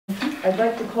I'd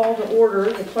like to call to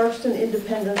order the Clarkston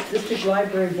Independence District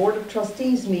Library Board of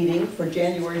Trustees meeting for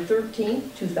January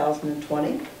 13th,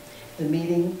 2020. The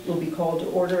meeting will be called to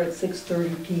order at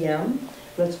 6:30 p.m.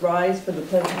 Let's rise for the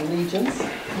Pledge of Allegiance.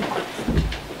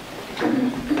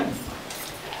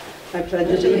 I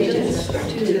pledge allegiance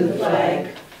to the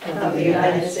flag of the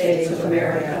United States of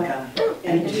America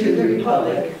and to the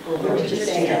republic for which it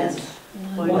stands,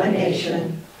 one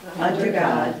nation, under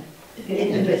God,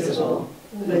 indivisible,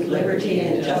 with liberty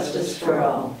and justice for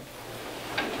all.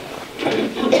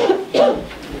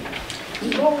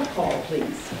 Roll call,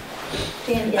 please.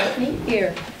 Dan Gaffney.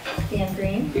 Here. Dan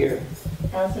Green. Here.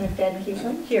 Allison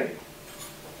McFadden-Keeson. Here.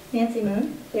 Nancy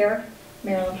Moon. Here.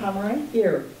 Marilyn Pomeroy.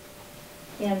 Here.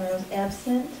 Ann Rose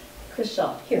absent. Chris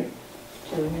Shaw. Here.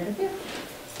 Julie Meredith here.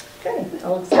 Okay,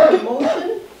 I'll accept a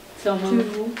motion So to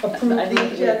moved. approve the The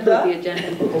agenda. agenda.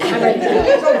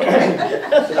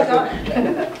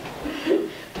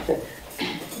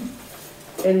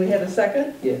 And we have a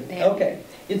second? Yeah. Okay.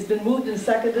 It's been moved and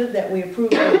seconded that we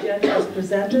approve the agenda as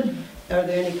presented. Are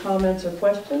there any comments or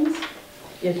questions?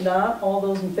 If not, all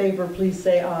those in favor, please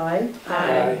say aye.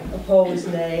 Aye. Opposed,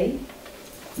 nay.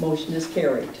 Motion is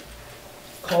carried.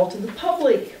 Call to the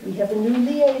public. We have a new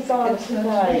liaison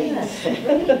tonight. You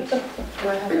can do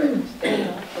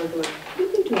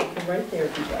it from right there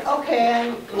if you'd like. Okay,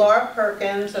 I'm Laura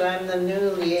Perkins, and I'm the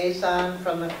new liaison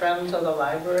from the Friends of the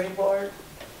Library Board.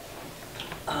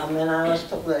 And I was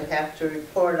told I have to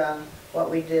report on what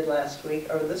we did last week,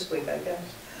 or this week, I guess.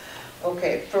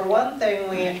 Okay, for one thing,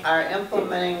 we are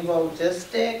implementing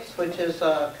Logistics, which is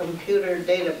a computer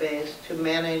database to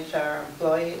manage our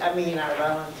our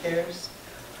volunteers.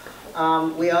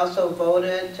 We also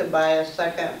voted to buy a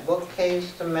second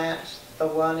bookcase to match the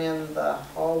one in the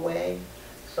hallway,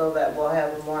 so that we'll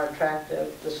have a more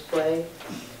attractive display.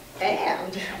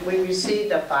 And we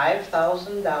received a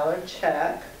 $5,000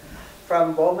 check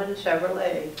from Bowman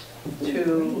Chevrolet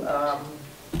to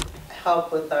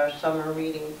help with our summer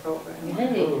reading program.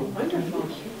 Hey, wonderful.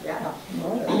 Yeah.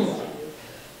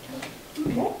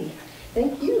 Okay,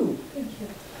 thank you. Thank you.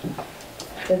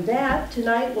 And that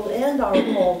tonight will end our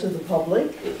call to the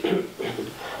public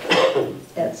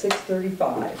at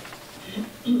 6:35.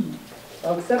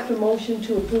 I'll accept a motion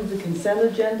to approve the consent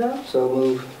agenda. So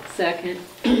move. Second.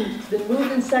 It's been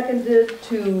moved and seconded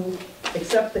to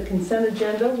accept the consent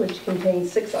agenda, which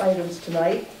contains 6 items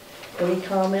tonight. Any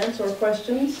comments or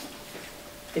questions?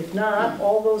 If not,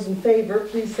 all those in favor,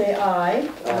 please say aye.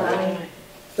 Aye.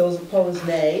 Those opposed,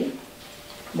 nay.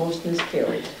 Motion is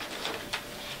carried.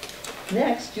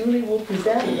 Next, Julie will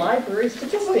present library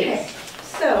statistics. Okay,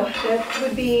 so that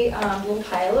would be a little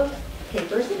pile of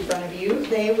papers in front of you.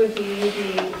 They would be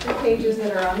the 2 pages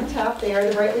that are on the top. They are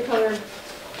the brightly colored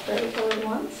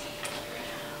ones.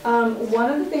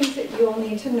 One of the things that you'll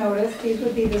need to notice, these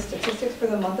would be the statistics for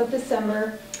the month of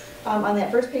December. On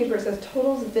that first page where it says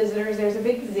totals of visitors, there's a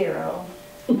big 0.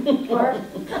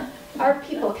 Our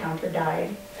people counter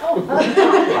died. So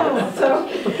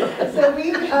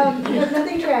we have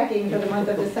nothing tracking for the month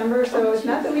of December, so it's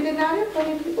not that we did not have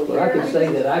plenty of people here. Well, I can say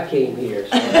that I came here.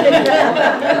 So.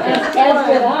 As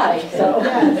did I, so.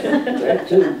 Yes. That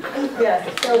too. Yes,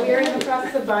 so we are in the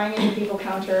process of buying a new people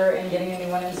counter and getting a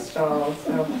new one installed.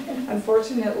 So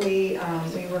unfortunately,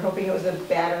 we were hoping it was a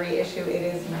battery issue. It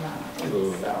is not.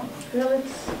 So. Well,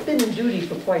 it's been in duty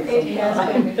for quite some time. It has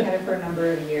been. We've had it for a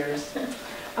number of years.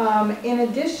 In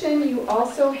addition, you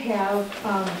also have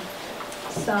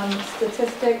some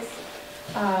statistics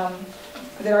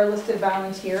that are listed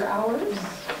volunteer hours.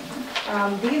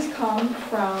 These come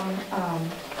from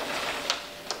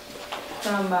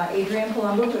Adrienne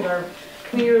Palumbo, who's our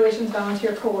Community Relations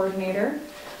Volunteer Coordinator.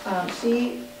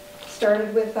 She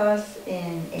started with us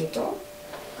in April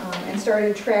and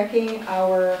started tracking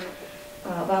our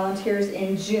volunteers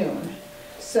in June.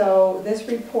 So this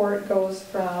report goes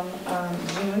from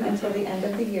June until the end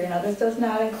of the year. Now this does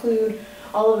not include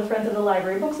all of the Friends of the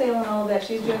Library book sale and all of that.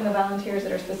 She's doing the volunteers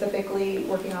that are specifically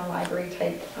working on library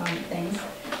type things.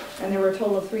 And there were a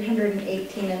total of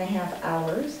 318.5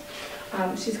 hours.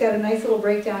 She's got a nice little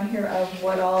breakdown here of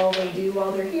what all they do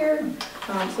while they're here.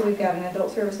 So we've got an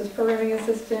adult services programming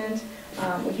assistant.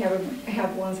 We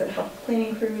have ones that help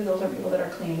cleaning crew. Those are people that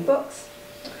are cleaning books.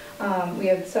 We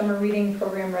have summer reading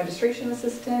program registration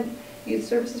assistant, youth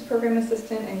services program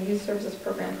assistant, and youth services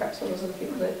program prep. So those are the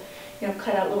people that,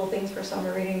 cut out little things for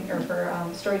summer reading or for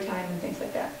story time and things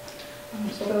like that.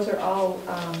 So those are all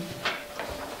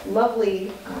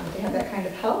lovely to have that kind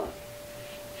of help.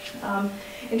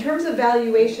 In terms of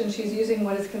valuation, she's using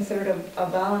what is considered a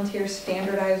volunteer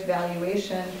standardized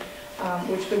valuation,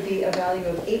 which would be a value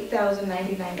of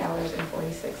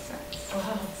 $8,099.46.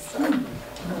 Wow. So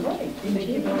Thank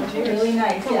you. Really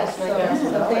nice, yes. Oh, my So gosh.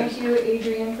 so thank you,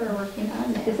 Adrian, for working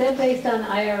on Is that. that based on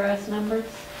IRS numbers?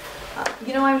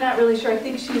 You know, I'm not really sure. I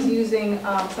think she's using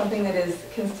something that is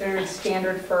considered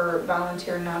standard for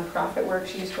volunteer nonprofit work.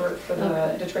 She used to work for the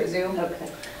Okay. Detroit Zoo, Okay.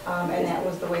 and that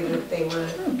was the way that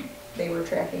they were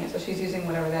tracking it. So she's using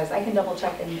whatever that is. I can double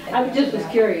check and. I just was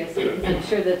curious, because I'm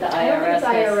sure that the I don't think IRS it's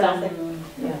has IRS. some.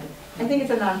 Yeah, I think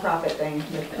it's a nonprofit thing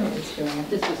that is doing it.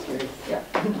 just was curious.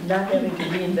 Not having to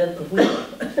reinvent the wheel.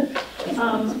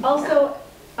 Also,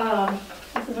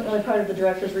 this isn't really part of the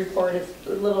director's report, it's a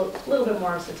little bit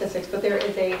more of statistics, but there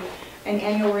is an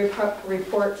annual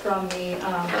report from the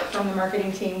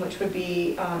marketing team, which would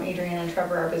be Adrian and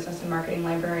Trevor, our business and marketing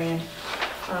librarian.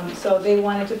 So they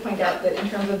wanted to point out that in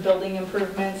terms of building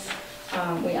improvements,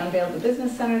 we unveiled the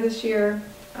business center this year.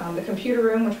 The computer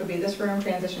room, which would be this room,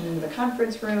 transitioned into the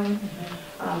conference room.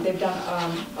 They've done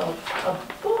a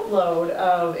boatload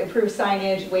of improved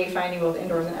signage, wayfinding both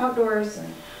indoors and outdoors.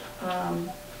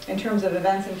 In terms of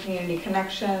events and community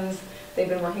connections, they've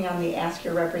been working on the Ask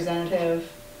Your Representative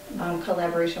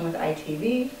collaboration with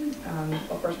ITV.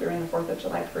 Of course, we were in the 4th of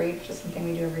July parade, which is something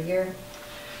we do every year.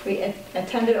 We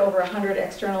attended over 100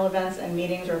 external events and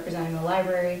meetings representing the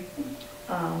library.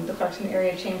 The Clarkson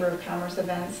Area Chamber of Commerce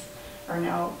events are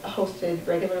now hosted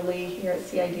regularly here at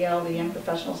CIDL, the Young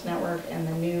Professionals Network, and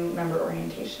the new member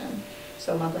orientation.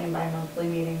 So monthly and bi-monthly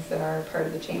meetings that are part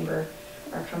of the chamber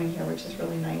are coming here, which is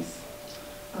really nice.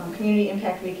 Community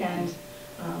Impact Weekend,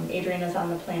 Adrian is on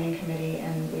the planning committee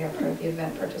and we are part of the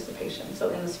event participation. So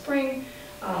in the spring,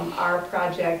 our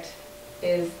project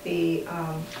is the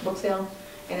book sale,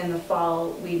 and in the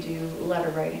fall we do letter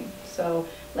writing. So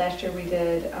last year we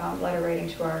did letter writing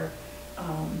to our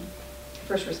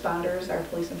first responders, our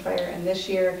police and fire, and this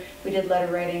year we did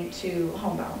letter writing to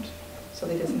Homebound. So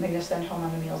they did something to send home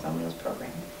on the Meals on Wheels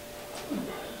program.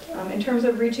 In terms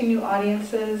of reaching new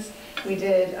audiences, we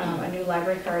did a new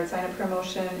library card sign-up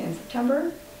promotion in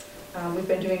September. We've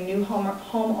been doing new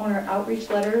homeowner outreach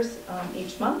letters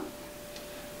each month.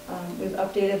 We've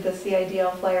updated the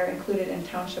CIDL flyer included in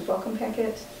Township Welcome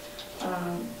Packet.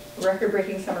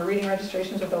 Record-breaking summer reading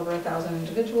registrations with over 1,000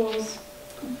 individuals.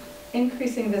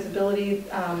 Increasing visibility,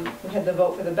 we had the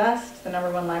Vote for the Best, the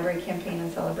 #1 library campaign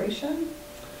and celebration.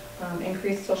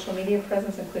 Increased social media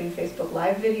presence, including Facebook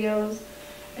Live videos,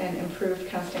 and improved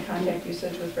constant contact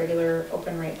usage with regular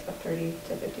open rates of 30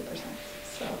 to 50%.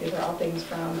 So these are all things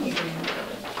from Adrian and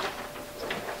Trevor.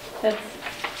 That's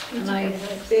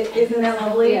nice. Isn't that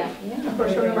lovely? Yeah. Of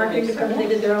course, from the marketing department, they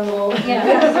did their own little.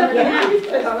 Yeah.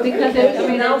 Because it, I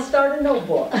mean, I'll start a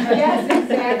notebook. Yes,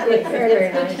 exactly.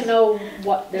 it's good to know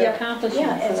what they're Yep. accomplishing,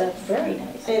 Yeah, so it's that's very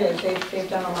nice. It is. They've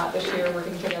done a lot this year,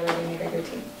 working together. They make a good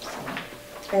team.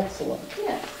 Excellent.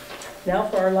 yes. Now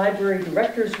for our library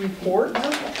director's report.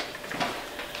 Okay.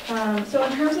 So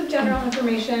in terms of general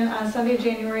information, on Sunday,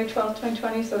 January 12th,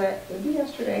 2020, so that would be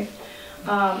yesterday,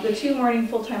 the 2 morning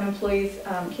full-time employees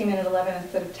came in at 11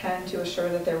 instead of 10 to assure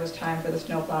that there was time for the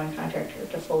snow plowing contractor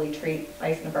to fully treat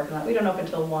ice in the parking lot. We don't open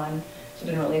until 1, so it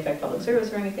didn't really affect public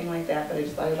service or anything like that, but I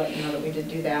just thought I'd let you know that we did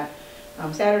do that.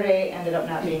 Saturday ended up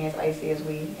not being as icy as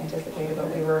we anticipated, but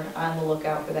we were on the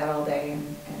lookout for that all day,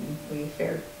 and we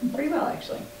fared pretty well,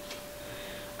 actually.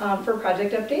 For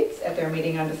project updates, at their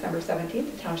meeting on December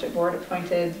 17th, the Township Board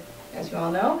appointed, as you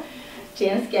all know,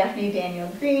 Janice Gaffney, Daniel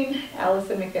Green,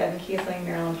 Allison McFadden-Kiesling,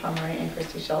 Marilyn Pomeroy, and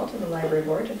Christy Shull to the Library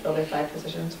Board to fill their 5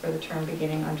 positions for the term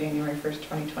beginning on January 1st,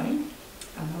 2020.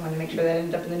 I wanted to make sure that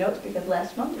ended up in the notes because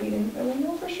last month we didn't really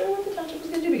know for sure what the Township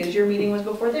was going to do because your meeting was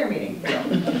before their meeting.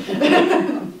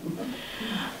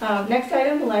 Next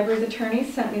item, the library's attorney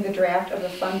sent me the draft of the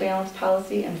fund balance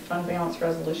policy and fund balance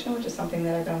resolution, which is something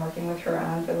that I've been working with her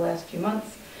on for the last few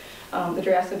months. The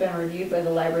drafts have been reviewed by the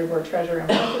library board treasurer and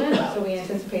president, so we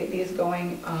anticipate these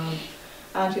going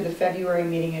onto the February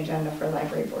meeting agenda for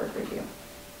library board review.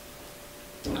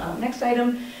 Next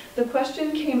item, the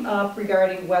question came up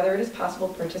regarding whether it is possible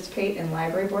to participate in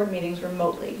library board meetings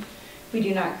remotely. We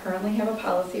do not currently have a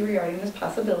policy regarding this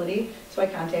possibility, so I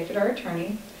contacted our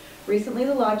attorney. Recently,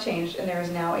 the law changed, and there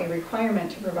is now a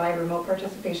requirement to provide remote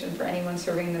participation for anyone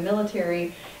serving in the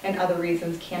military, and other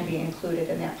reasons can be included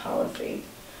in that policy.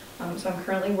 So I'm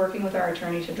currently working with our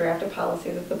attorney to draft a policy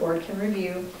that the board can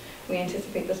review. We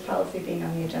anticipate this policy being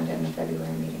on the agenda in the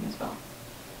February meeting as well.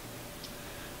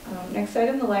 Next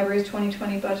item, the library's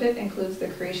 2020 budget includes the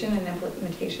creation and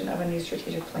implementation of a new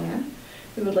strategic plan.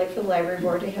 We would like for the library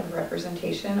board to have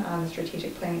representation on the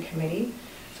strategic planning committee.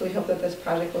 So we hope that this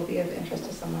project will be of interest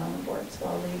to someone on the board. So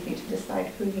I'll leave you to decide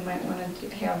who you might want to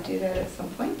have do that at some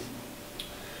point.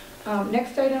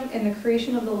 Next item, in the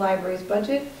creation of the library's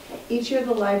budget, each year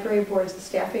the library board's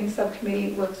staffing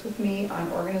subcommittee works with me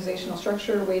on organizational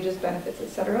structure, wages, benefits,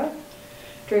 etc.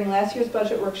 During last year's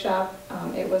budget workshop,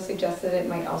 it was suggested it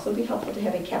might also be helpful to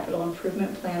have a capital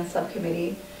improvement plan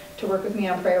subcommittee to work with me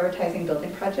on prioritizing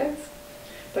building projects.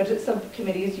 Budget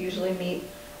subcommittees usually meet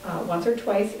once or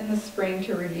twice in the spring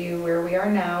to review where we are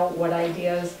now, what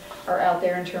ideas are out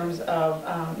there in terms of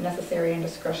necessary and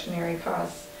discretionary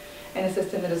costs, and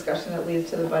assist in the discussion that leads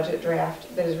to the budget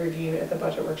draft that is reviewed at the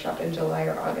budget workshop in July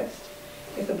or August.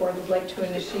 If the board would like to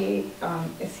initiate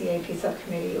a CIP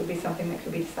subcommittee, it would be something that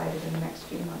could be decided in the next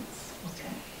few months.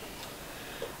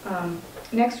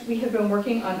 Next, we have been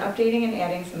working on updating and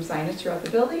adding some signage throughout the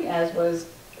building, as was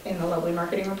in the lovely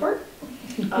marketing report.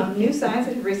 New signs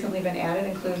that have recently been added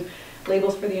include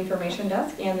labels for the information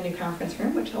desk and the new conference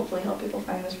room, which hopefully help people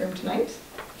find this room tonight.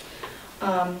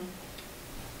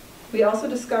 We also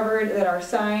discovered that our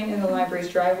sign in the library's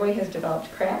driveway has developed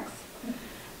cracks.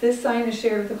 This sign is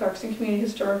shared with the Clarkston Community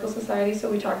Historical Society, so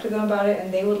we talked to them about it,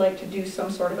 and they would like to do some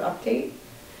sort of update.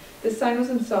 This sign was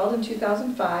installed in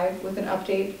 2005 with an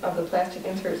update of the plastic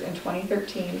inserts in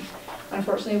 2013.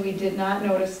 Unfortunately, we did not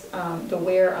notice the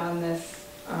wear on this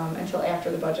until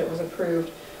after the budget was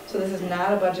approved, so this is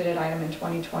not a budgeted item in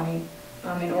 2020.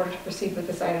 In order to proceed with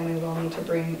this item, we will need to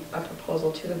bring a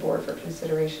proposal to the board for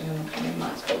consideration in the coming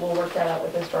months, but we'll work that out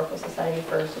with the Historical Society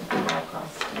first and figure out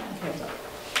costs.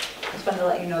 Just wanted to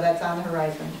let you know that's on the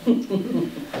horizon.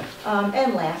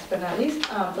 And last but not least,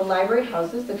 the library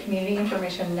houses the Community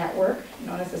Information Network,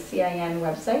 known as the CIN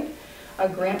website, a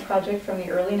grant project from the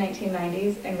early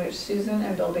 1990s in which Susan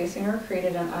and Bill Basinger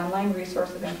created an online resource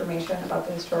of information about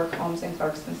the historic homes in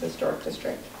Clarkston's historic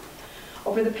district.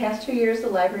 Over the past 2 years, the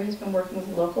library has been working with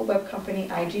local web company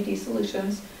IGD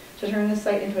Solutions to turn the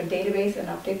site into a database and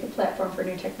update the platform for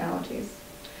new technologies.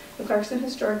 The Clarkston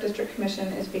Historic District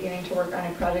Commission is beginning to work on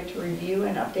a project to review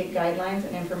and update guidelines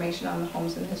and information on the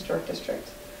homes in the historic district.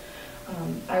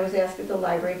 I was asked if the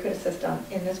library could assist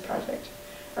in this project.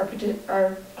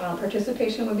 Our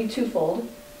participation would be twofold.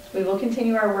 We will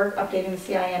continue our work updating the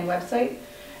CIN website,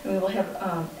 and we will have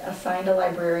assigned a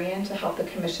librarian to help the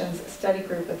Commission's study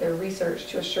group with their research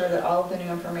to assure that all of the new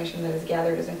information that is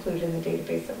gathered is included in the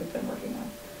database that we've been working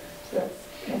on. So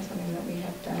that's something that we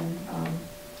have done,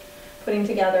 putting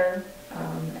together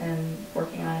and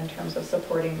working on in terms of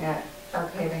supporting that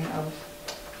archiving of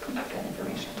that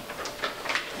information.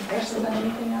 Is Ashley done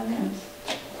anything on that?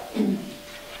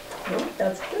 No,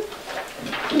 that's good.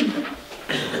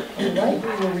 All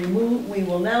right, we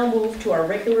will now move to our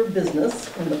regular business.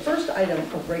 And the first item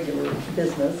of regular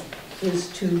business is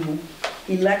to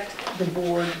elect the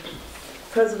board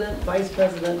president, vice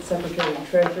president, secretary, and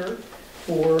treasurer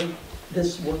for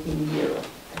this working year.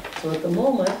 So at the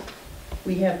moment,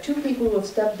 we have 2 people who have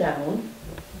stepped down.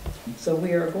 So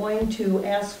we are going to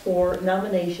ask for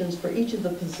nominations for each of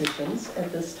the positions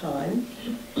at this time.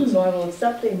 So I will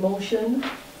accept a motion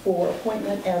for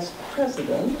appointment as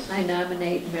president. I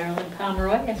nominate Marilyn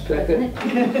Pomeroy as Second.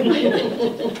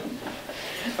 president.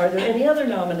 Are there any other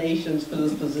nominations for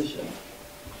this position?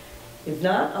 If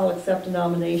not, I'll accept a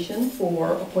nomination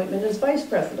for appointment as vice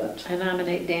president. I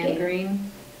nominate Dan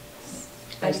Green.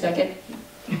 I second.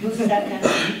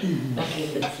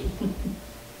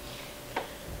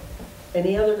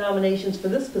 Any other nominations for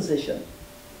this position?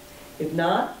 If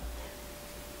not,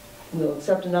 we'll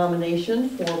accept a nomination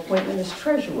for appointment as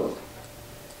treasurer.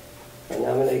 I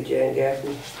nominate Jan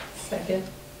Gaffney. Second.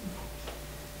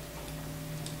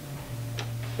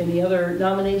 Any other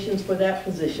nominations for that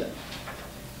position?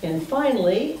 And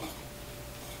finally,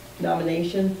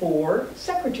 nomination for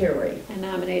secretary. I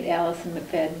nominate Allison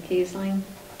McFadden Kiesling.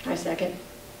 I second.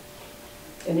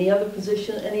 Any other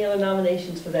position, any other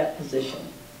nominations for that position?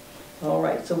 All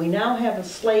right, so we now have a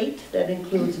slate that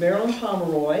includes Marilyn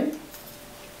Pomeroy,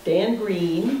 Dan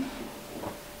Green,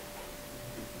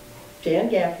 Jan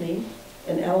Gaffney,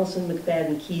 and Allison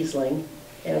McFadden Kiesling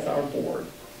as our board.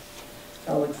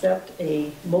 I'll accept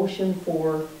a motion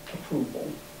for approval.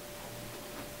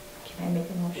 Can I make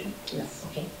a motion? Yes.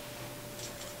 Okay.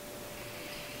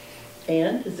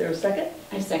 And is there a second?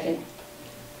 I second.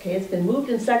 Okay, it's been moved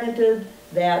and seconded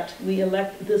that we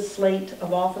elect this slate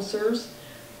of officers.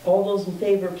 All those in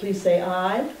favor, please say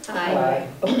aye. Aye.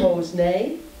 Opposed,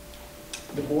 nay.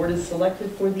 The board is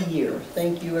selected for the year.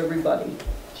 Thank you, everybody.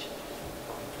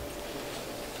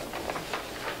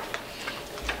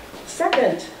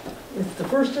 Second, it's the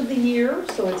first of the year,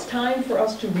 so it's time for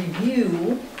us to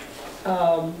review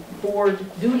board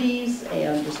duties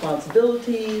and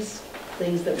responsibilities,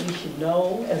 things that we should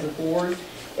know as a board.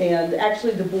 And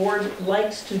actually, the board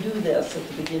likes to do this at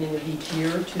the beginning of each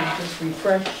year to just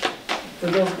refresh for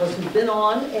those of us who've been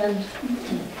on and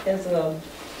as a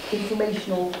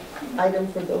informational item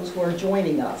for those who are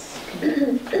joining us.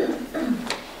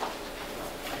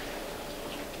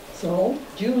 So,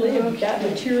 Julie, have you got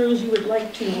materials you would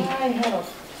like to? I have a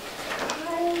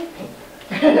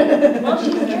While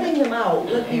she's getting them out,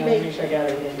 let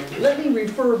me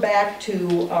refer back to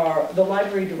the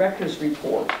library director's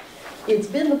report. It's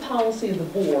been the policy of the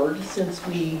board since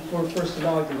we were first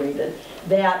inaugurated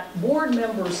that board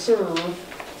members serve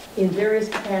in various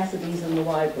capacities in the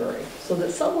library, so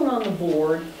that someone on the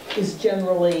board is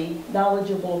generally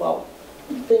knowledgeable about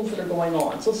things that are going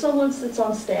on. So someone sits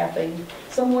on staffing,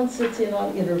 someone sits in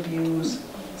on interviews,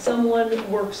 someone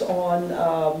works on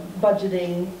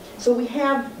budgeting. So we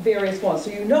have various ones.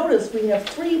 So you notice we have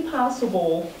 3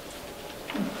 possible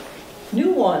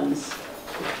new ones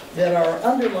that are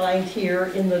underlined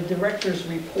here in the director's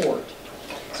report.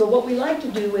 So what we like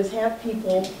to do is have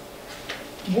people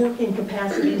work in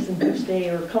capacities in which they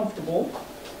are comfortable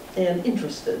and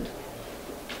interested.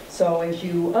 So as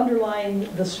you underline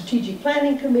the strategic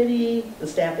planning committee, the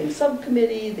staffing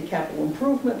subcommittee, the capital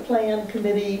improvement plan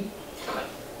committee,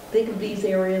 think of these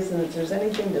areas, and if there's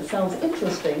anything that sounds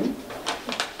interesting,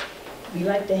 we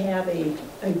like to have a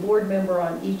board member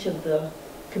on each of the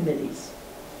committees.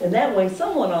 And that way,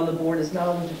 someone on the board is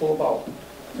knowledgeable about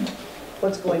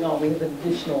what's going on. We have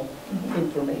additional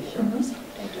information.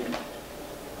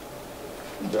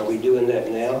 Are we doing that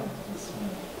now?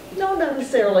 No, not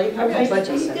necessarily. Okay.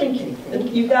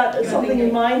 You got something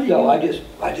in mind? No, I just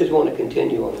want to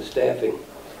continue on the staffing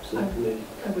subcommittee.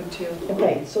 I would too.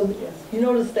 Okay, so you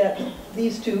notice that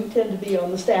these 2 tend to be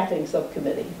on the staffing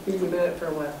subcommittee. We've been doing it for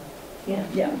a while.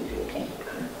 Yeah.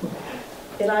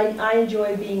 And I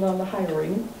enjoy being on the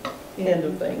hiring end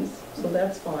of things, so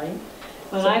that's fine.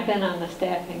 Well, I've been on the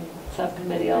staffing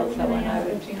subcommittee also, and I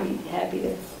would be happy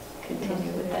to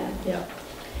continue with that. Yeah.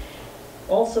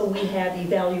 Also, we have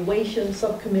evaluation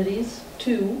subcommittees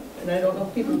too, and I don't know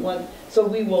if people want, so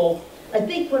we will, I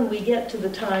think when we get to the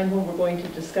time when we're going to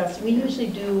discuss, we usually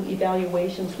do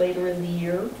evaluations later in the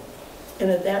year,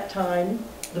 and at that time,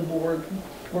 the board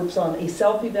works on a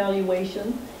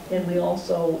self-evaluation, and we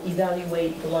also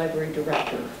evaluate the library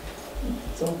director.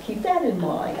 So keep that in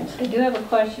mind. I do have a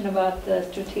question about the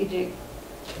strategic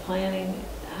planning.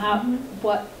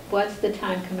 What's the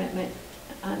time commitment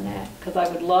on that? Because I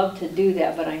would love to do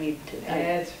that, but I need to.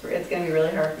 It's going to be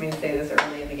really hard for me to say this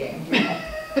early in the game.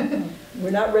 We're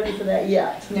not ready for that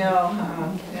yet. No,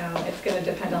 no, it's going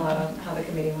to depend a lot on how the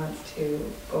committee wants to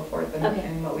go forth and, Okay.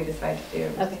 and what we decide to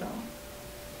do. Okay.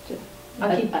 So.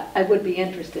 I would be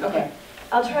interested. Okay.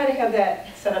 I'll try to have that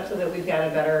set up so that we've got a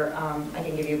better, I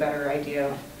can give you a better idea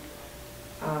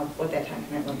of what that time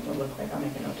commitment would look like. I'll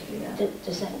make a note to do that.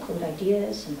 Does that include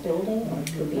ideas and building, or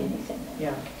it could be anything?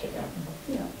 Yeah.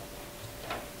 Yeah.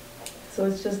 So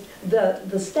it's just,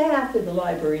 the staff in the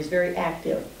library is very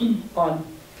active on,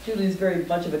 Julie's very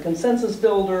much of a consensus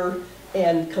builder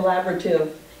and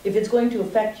collaborative. If it's going to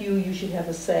affect you, you should have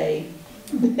a say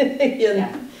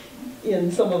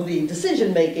in some of the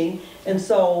decision making. And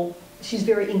so she's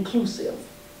very inclusive.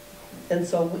 And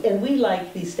so, and we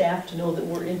like the staff to know that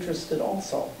we're interested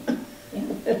also.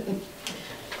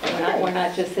 We're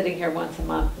not just sitting here once a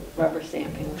month rubber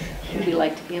stamping. We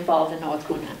like to be involved and know what's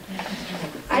going on.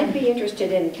 I'd be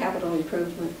interested in capital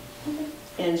improvement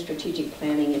and strategic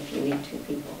planning if you need 2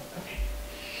 people.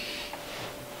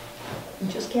 You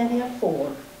just can't have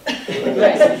 4.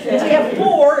 If you have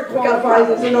 4, it qualifies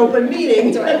as an open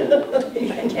meeting.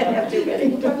 I can't have too many.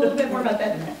 We'll talk a little bit more about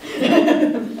that in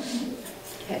a minute.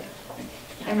 Okay.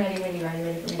 I'm ready when you are. You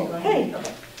ready for me to go Okay. ahead?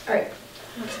 Okay. All right.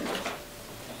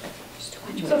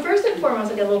 So first and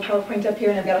foremost, I've got a little PowerPoint up here,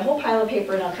 and I've got a whole pile of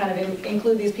paper, and I'll kind of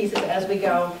include these pieces as we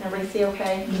go. Can everybody see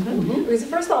okay? So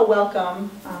first of all,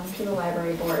 welcome to the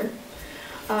library board.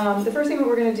 The first thing that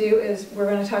we're going to do is we're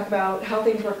going to talk about how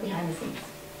things work behind the scenes.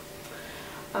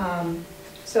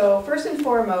 So first and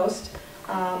foremost,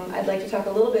 I'd like to talk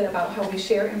a little bit about how we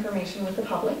share information with the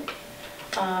public.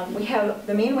 We have,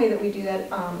 the main way that we do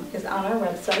that is on our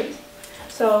website.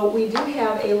 So we do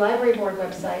have a library board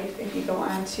website. If you go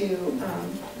on to, I'll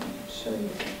show you.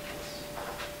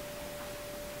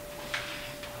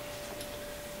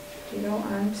 If you go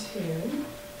on to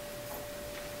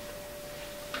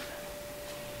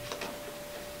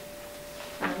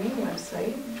our main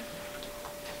website.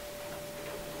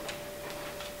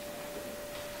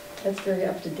 That's very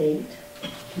up to date.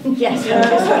 Yes.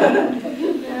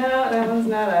 No, that one's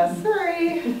not us.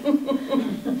 Sorry.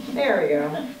 There we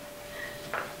go.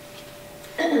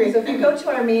 Okay, so if you go to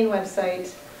our main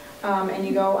website, and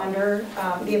you go under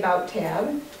the About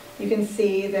tab, you can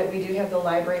see that we do have the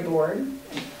library board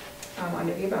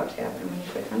under the About tab, and when you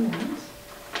click on that,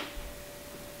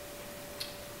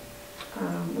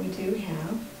 we do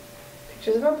have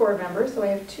pictures of our board members. So I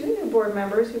have 2 new board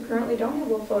members who currently don't have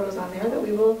little photos on there, but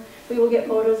we will get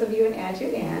photos of you and add you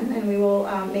in, and we will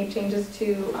make changes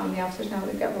to the officers now that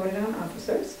we've got voted on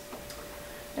officers.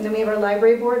 And then we have our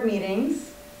library board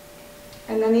meetings.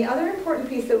 And then the other important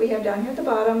piece that we have down here at the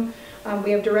bottom,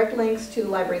 we have direct links to the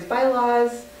library's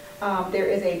bylaws. There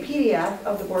is a PDF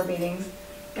of the board meetings.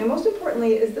 And most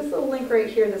importantly is this little link right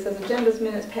here that says agendas,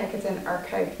 minutes, packets, and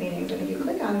archived meetings. And if you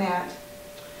click on that,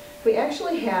 we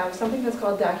actually have something that's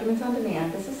called Documents on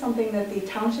Demand. This is something that the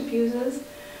township uses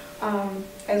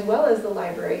as well as the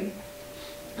library.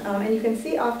 And you can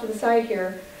see off to the side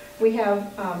here, we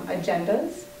have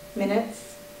agendas,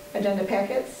 minutes, agenda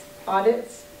packets,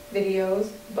 audits,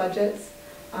 videos, budgets,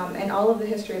 and all of the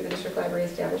history of the district library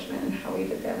establishment and how we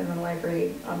did that in the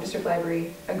library, district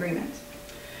library agreement.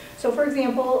 So for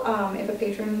example, if a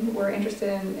patron were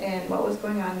interested in what was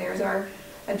going on, there's our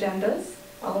agendas,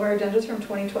 all of our agendas from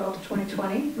 2012 to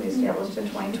 2020, we established in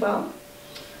 2012.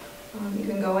 You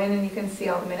can go in and you can see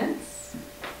all the minutes.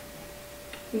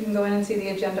 You can go in and see the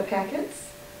agenda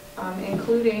packets,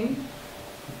 including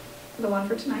the one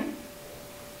for tonight.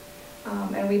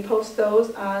 And we post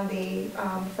those on the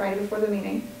Friday before the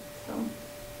meeting.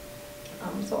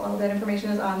 So all of that information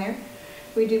is on there.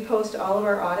 We do post all of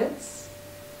our audits.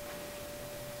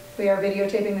 We are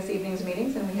videotaping this evening's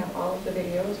meetings, and we have all of the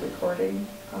videos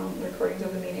recordings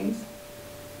of the meetings.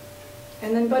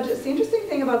 And then budgets. The interesting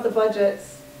thing about the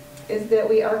budgets is that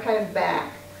we archive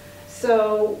back.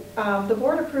 So the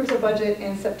board approves a budget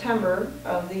in September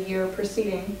of the year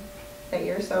preceding that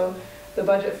year. So the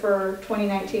budget for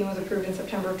 2019 was approved in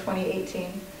September of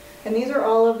 2018. And these are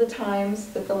all of the times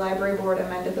that the library board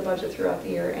amended the budget throughout the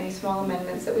year. Any small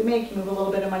amendments that we make, you move a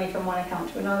little bit of money from one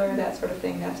account to another, that sort of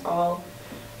thing, that's all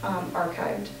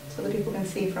archived, so that people can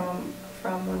see from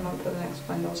one month to the next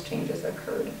when those changes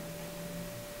occurred.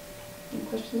 Any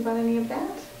questions about any of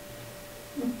that?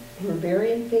 We're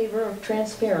very in favor of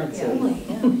transparency.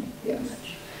 Yes. Yes.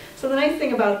 So the nice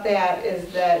thing about that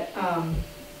is that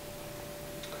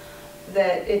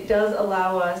that it does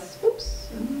allow us, oops,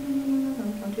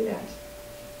 don't do that. Let's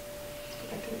go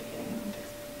back to the beginning.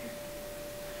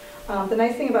 The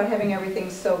nice thing about having everything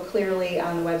so clearly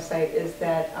on the website is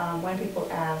that when people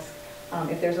ask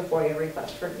if there's a FOIA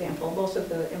request, for example, most of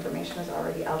the information is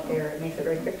already out there. It makes it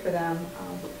very quick for them.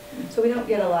 So we don't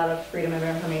get a lot of freedom of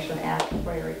information at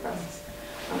FOIA requests.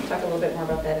 I'll talk a little bit more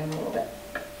about that in a little bit.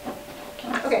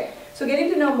 Okay, so getting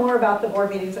to know more about the board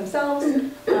meetings themselves.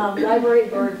 Library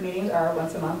board meetings are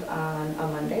once a month on a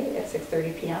Monday at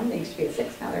 6:30 p.m. They used to be at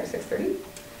 6, now they're at 6:30.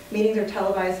 Meetings are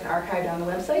televised and archived on the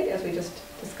website, as we just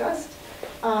discussed.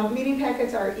 Meeting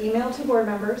packets are emailed to board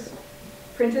members,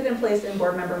 printed and placed in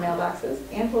board member mailboxes,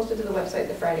 and posted to the website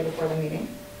the Friday before the meeting.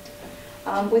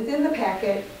 Within the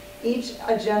packet, each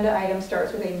agenda item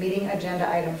starts with a meeting agenda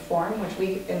item form, which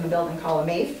we in the building call a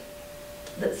MAIF,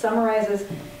 that summarizes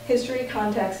history,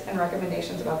 context, and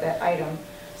recommendations about that item.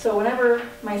 So whenever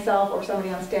myself or somebody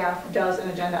on staff does an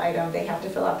agenda item, they have to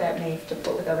fill out that MAIF to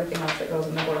put with everything else that goes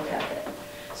in the board packet.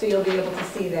 So you'll be able to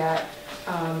see that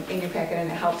in your packet,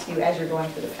 and it helps you as you're going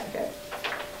through the packet.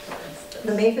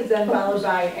 The MAIF is then followed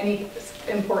by any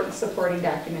important supporting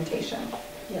documentation.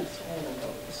 Yes, all of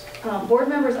those. Board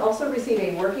members also receive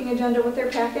a working agenda with their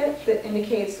packet that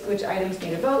indicates which items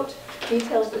need a vote,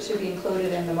 details that should be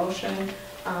included in the motion,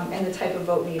 and the type of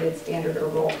vote needed, standard or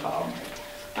roll call.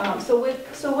 So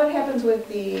what happens with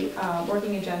the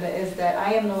working agenda is that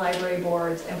I am the library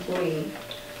board's employee.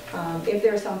 If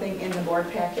there's something in the board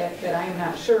packet that I am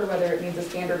not sure whether it needs a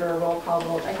standard or a roll call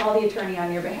vote, I call the attorney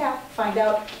on your behalf, find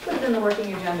out, put it in the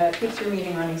working agenda, it keeps your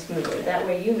meeting running smoothly. That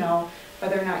way you know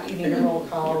whether or not you need a roll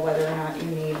call, or whether or not you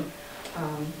need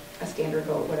a standard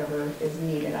vote, whatever is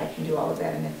needed. I can do all of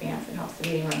that in advance and helps the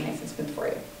meeting run nice and smooth for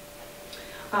you.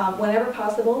 Whenever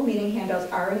possible, meeting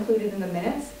handouts are included in the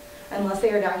minutes, unless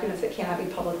they are documents that cannot be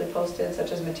publicly posted,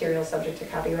 such as materials subject to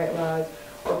copyright laws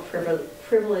or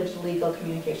privileged legal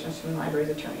communications from the library's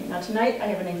attorney. Now tonight I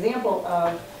have an example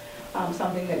of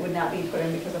something that would not be put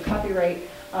in because of copyright.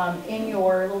 In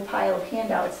your little pile of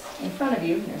handouts in front of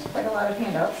you, there's quite a lot of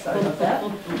handouts, sorry about that,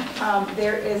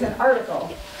 there is an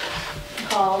article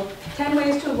called 10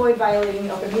 Ways to Avoid Violating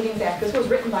the Open Meetings Act. This was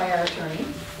written by our attorney.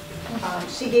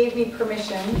 She gave me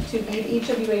permission to give each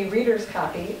of you a reader's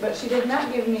copy, but she did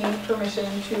not give me permission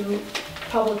to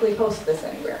publicly post this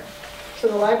anywhere. So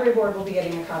the library board will be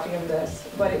getting a copy of this,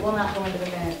 but it will not go into the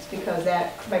minutes because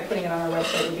that, by putting it on our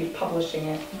website, would be publishing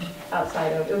it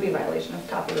outside of, it would be a violation of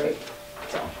copyright.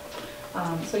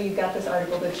 So you've got this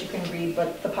article that you can read,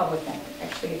 but the public won't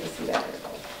actually get to see that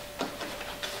article.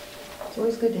 It's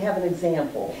always good to have an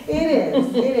example. It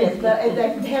is, but I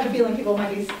have a feeling people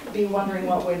might be wondering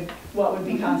what would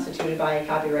be constituted by a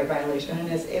copyright violation, and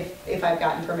is if I've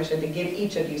gotten permission to give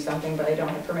each of you something, but I don't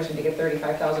have permission to give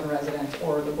 35,000 residents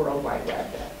or the World Wide Web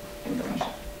that information.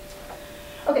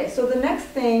 Okay, so the next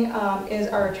thing is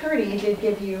our attorney did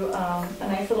give you a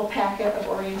nice little packet of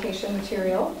orientation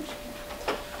material.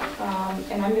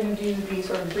 And I'm going to do the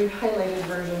sort of brief highlighted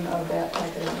version of that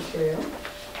packet of material.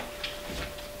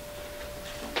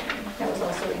 That was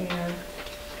also in your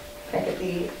packet.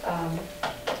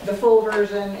 The full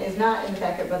version is not in the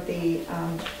packet, but the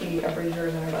abridged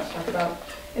version I'm about to talk about.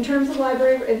 In terms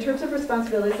of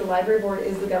responsibilities, the library board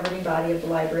is the governing body of the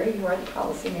library. You are the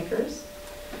policymakers.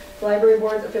 The library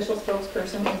board's official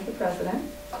spokesperson is the president.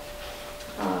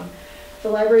 The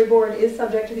library board is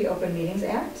subject to the Open Meetings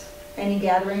Act. Any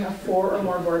gathering of 4 or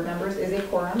more board members is a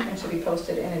quorum and should be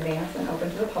posted in advance and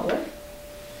open to the public.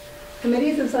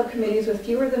 Committees and subcommittees with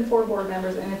fewer than 4 board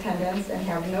members in attendance and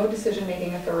have no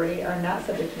decision-making authority are not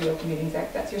subject to the Open Meetings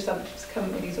Act. That's your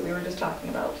subcommittees that we were just talking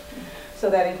about. So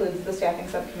that includes the staffing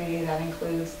subcommittee, that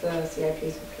includes the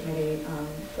CIP subcommittee,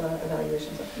 the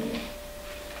evaluation subcommittee.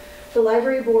 The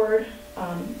library board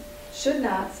should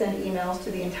not send emails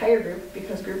to the entire group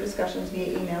because group discussions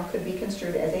via email could be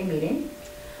construed as a meeting.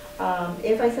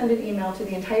 If I send an email to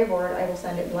the entire board, I will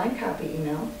send it blank copy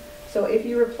email. So if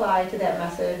you reply to that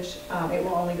message, it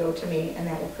will only go to me, and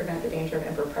that will prevent the danger of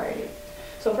impropriety.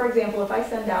 So for example, if I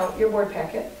send out your board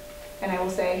packet, and I will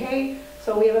say, hey,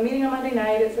 so we have a meeting on Monday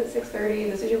night, it's at 6:30,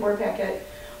 this is your board packet.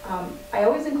 I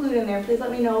always include in there, please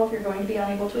let me know if you're going to be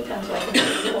unable to attend so I can make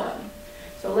a forum.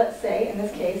 So let's say, in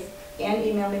this case, Ann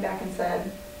emailed me back and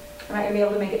said, I'm not going to be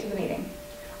able to make it to the meeting.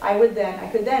 I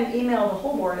could then email the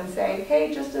whole board and say,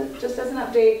 hey, just as an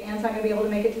update, Ann's not going to be able to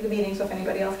make it to the meeting, so if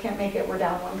anybody else can't make it, we're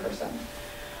down 1 person.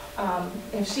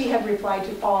 If she had replied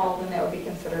to all, then that would be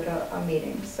considered a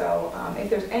meeting. So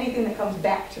if there's anything that comes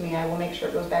back to me, I will make sure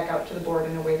it goes back out to the board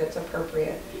in a way that's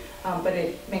appropriate. But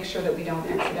it makes sure that we don't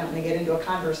accidentally get into a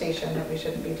conversation that we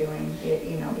shouldn't be doing via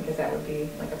email, because that would be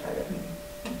like a private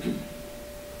meeting.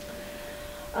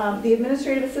 The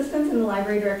administrative assistants and the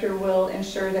library director will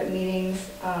ensure that meetings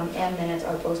and minutes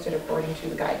are posted according to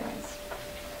the guidelines.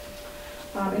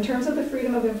 In terms of the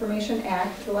Freedom of Information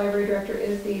Act, the library director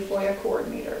is the FOIA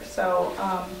coordinator. So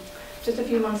just a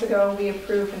few months ago, we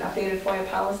approved an updated FOIA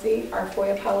policy. Our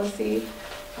FOIA policy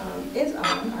is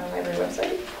on our library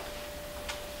website.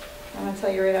 I'm going to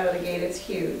tell you right out of the gate, it's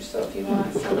huge. So if you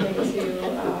want something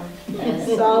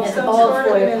to solve some sort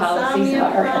of an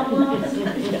insomnia problem,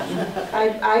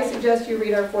 I suggest you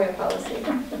read our FOIA policy.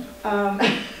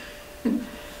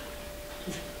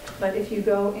 But if you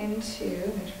go into,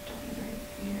 right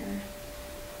here,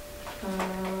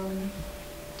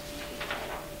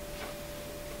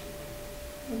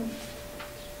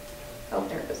 oh,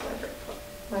 there it is,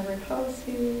 library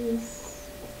policies.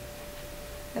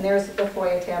 And there's the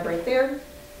FOIA tab right there.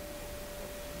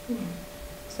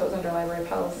 So it's under library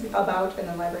policy, about, and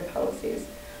then library policies.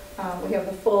 We have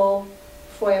the full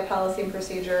FOIA policy and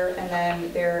procedure, and then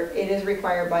it is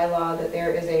required by law that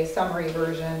there is a summary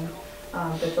version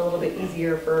that's a little bit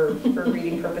easier for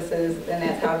reading purposes, and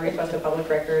that's how to request a public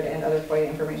record and other FOIA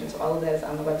information. So all of that is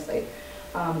on the website.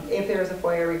 If there is a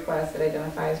FOIA request, it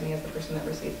identifies me as the person that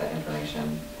receives that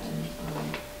information,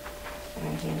 and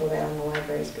I handle that on the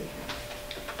library's behalf.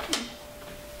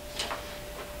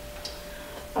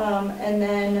 And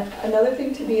then another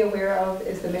thing to be aware of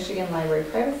is the Michigan Library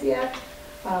Privacy Act.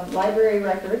 Library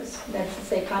records, that's to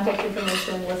say contact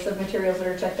information, lists of materials that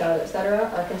are checked out,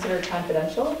 etc., are considered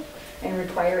confidential and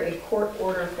require a court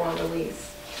order for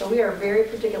release. So we are very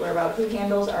particular about who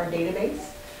handles our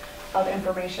database of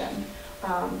information.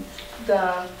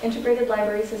 The Integrated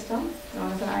Library System,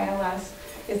 known as an ILS,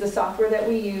 is the software that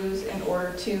we use in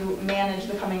order to manage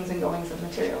the comings and goings of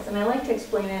materials. And I like to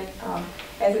explain it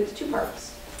as it's 2 parts.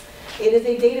 It is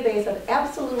a database of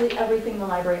absolutely everything the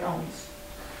library owns.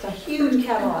 It's a huge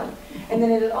catalog. And then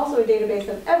it is also a database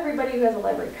of everybody who has a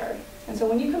library card. And so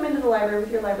when you come into the library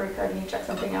with your library card and you check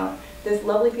something out, this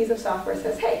lovely piece of software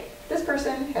says, hey, this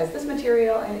person has this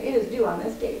material and it is due on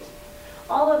this date.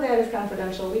 All of that is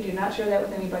confidential. We do not share that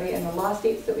with anybody, and the law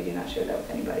states that we do not share that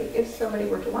with anybody. If somebody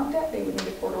were to want that, they would need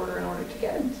a court order in order to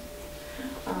get it.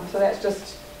 So that's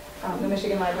just the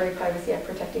Michigan Library Privacy Act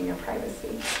protecting your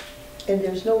privacy. And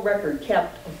there's no record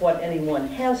kept of what anyone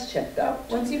has checked out.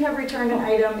 Once you have returned an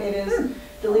item, it is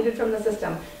deleted from the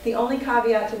system. The only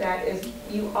caveat to that is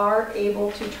you are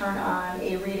able to turn on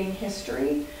a reading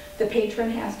history The patron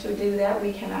has to do that,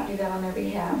 we cannot do that on their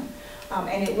behalf.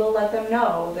 And it will let them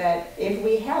know that if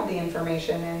we have the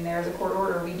information and there's a court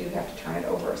order, we do have to turn it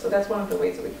over. So that's one of the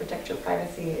ways that we protect your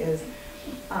privacy is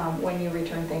when you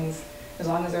return things, as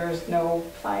long as there's no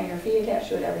fine or fee attached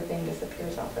to it, everything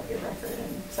disappears off of your record.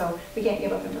 And so we can't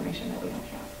give up information that we don't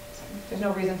have. So there's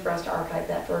no reason for us to archive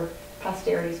that for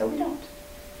posterity, so we don't.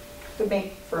 It would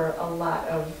make for a lot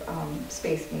of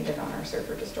space needed on our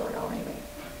server to store it all anyway.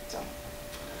 So,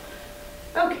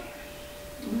 okay.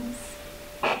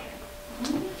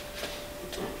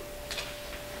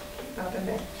 Up and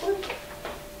back.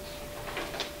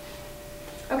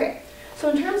 Okay, so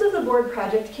in terms of the board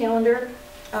project calendar,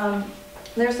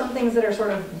 there's some things that are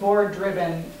sort of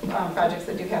board-driven projects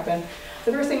that do happen.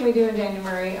 The first thing we do in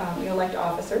January, we elect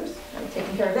officers. I've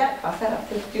taken care of that, cross that off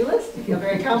the to-do list. I feel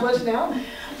very accomplished now.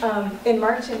 In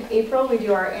March and April, we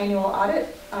do our annual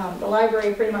audit. The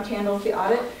library pretty much handles the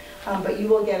audit, but you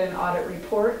will get an audit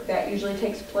report. That usually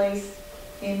takes place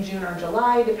in June or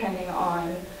July, depending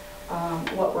on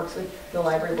what works with the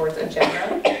library board's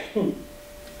agenda.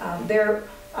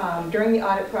 During the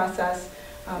audit process,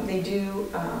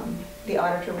 the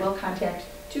auditor will contact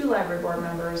 2 library board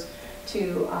members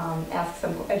to ask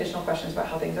some additional questions about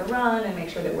how things are run and make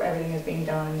sure that everything is being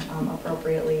done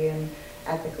appropriately and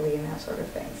ethically and that sort of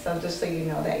thing. So just so you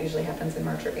know, that usually happens in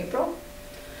March or April.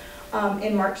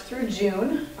 In March through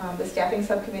June, the staffing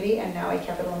subcommittee and now a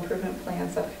capital improvement plan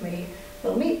subcommittee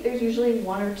will meet. There's usually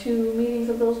 1 or 2 meetings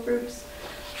of those groups.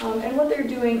 And what they're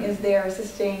doing is they're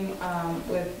assisting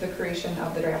with the creation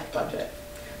of the draft budget.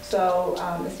 So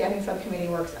the staffing subcommittee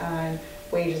works on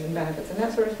wages and benefits and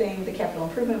that sort of thing. The capital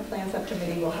improvement plan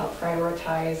subcommittee will help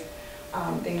prioritize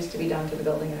things to be done to the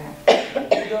building and act.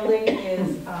 The building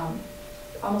is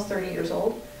almost 30 years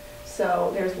old.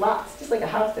 So there's lots, just like a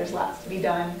house, there's lots to be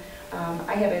done.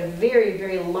 I have a very,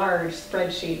 very large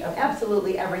spreadsheet of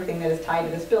absolutely everything that is tied to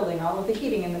this building, all of the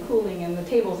heating and the cooling and the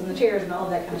tables and the chairs and all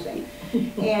of that kind of thing.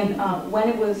 And when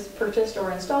it was purchased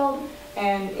or installed,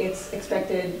 and its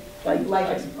expected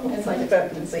life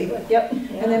expectancy. Yep.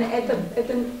 And then at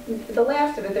the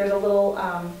last of it, there's a little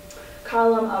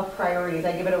column of priorities.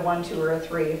 I give it a 1, 2, or a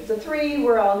 3. If it's a 3,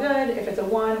 we're all good. If it's a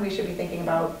 1, we should be thinking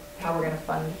about how we're going to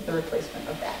fund the replacement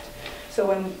of that. So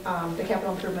when the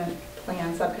capital improvement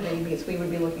plan subcommittee meets, we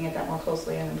would be looking at that more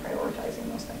closely and then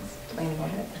prioritizing those things, planning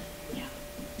ahead.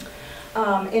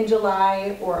 In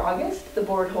July or August, the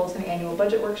board holds an annual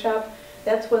budget workshop.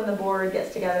 That's when the board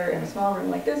gets together in a small room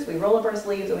like this. We roll up our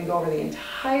sleeves and we go over the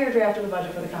entire draft of the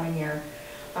budget for the coming year,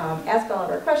 ask all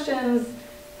of our questions,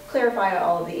 clarify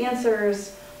all of the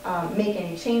answers, make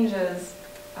any changes,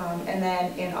 and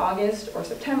then in August or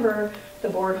September, the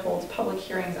board holds public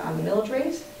hearings on the millage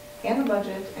rate and the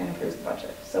budget and approves the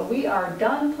budget. So we are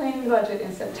done planning the budget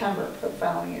in September for the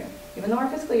following year. Even though our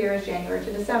fiscal year is January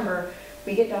to December,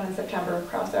 we get done in September,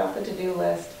 cross off the to-do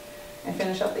list, and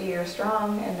finish up the year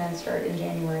strong, and then start in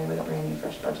January with a brand new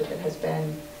fresh budget that has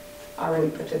been already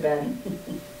put to bed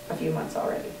a few months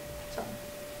already. So,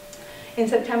 in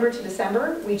September to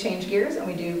December, we change gears and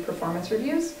we do performance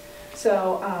reviews.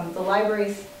 So the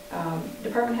library's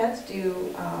department heads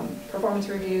do performance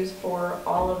reviews for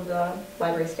all of the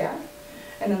library staff.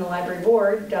 And then the library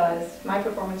board does my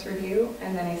performance review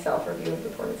and then a self-review of the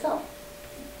board itself.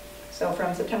 So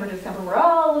from September to December, we're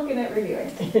all looking at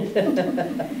reviewing.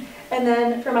 And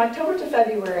then from October to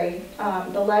February,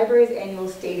 the library's annual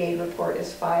state aid report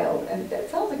is filed. And that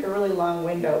sounds like a really long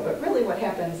window, but really what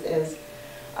happens is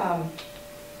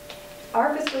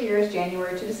our fiscal year is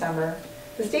January to December.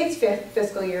 The state's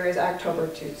fiscal year is October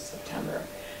to September.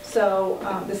 So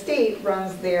the state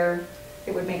runs their,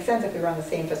 it would make sense if we run the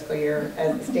same fiscal year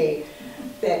as the state,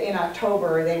 that in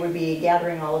October they would be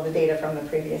gathering all of the data from the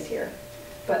previous year.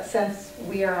 But since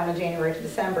we are on a January to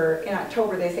December, in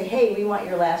October they say, hey, we want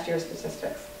your last year's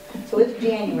statistics. So it's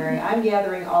January, I'm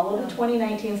gathering all of the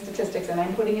 2019 statistics and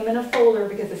I'm putting them in a folder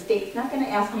because the state's not going to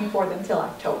ask me for them until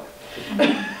October.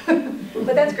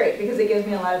 But that's great because it gives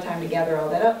me a lot of time to gather all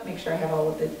that up, make sure I have all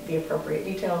of the appropriate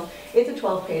details. It's a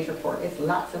 12-page report. It's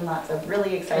lots and lots of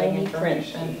really exciting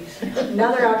information.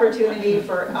 Another opportunity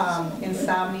for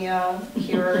insomnia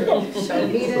cure if so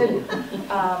needed.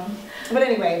 But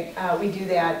anyway, we do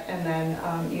that, and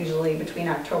then usually between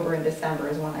October and December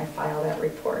is when I file that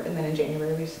report. And then in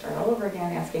January we start all over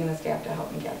again, asking the staff to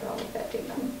help me gather all of that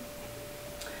data.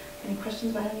 Any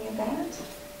questions about any of that?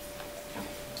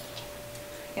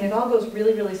 And if all goes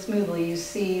really, really smoothly, you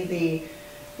see the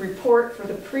report for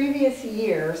the previous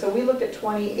year. So we looked at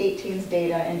 2018's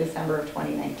data in December of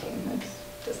 2019. That's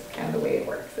just kind of the way it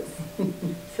works. It's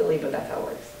silly, but that's how it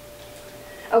works.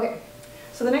 Okay,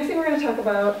 So the next thing we're going to talk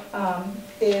about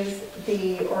is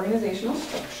the organizational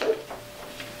structure.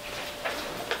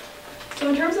 So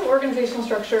in terms of organizational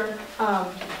structure,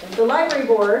 the library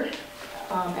board,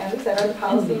 as we said, are the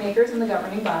policy makers and the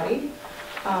governing body.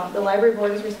 The library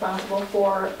board is responsible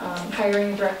for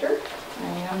hiring a director. I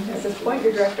am, at this point,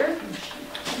 your director.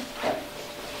 Yep.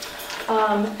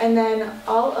 And then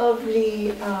all of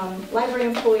the library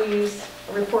employees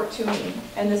report to me,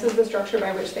 and this is the structure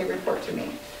by which they report to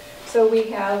me. So we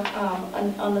have,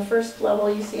 on the first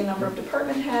level, you see a number of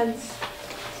department heads.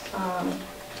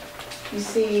 You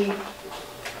see,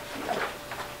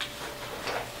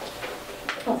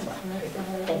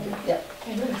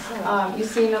 you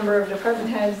see a number of department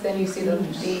heads, then you see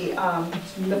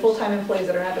the full-time employees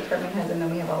that are not department heads, and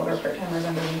then we have all of our part-timers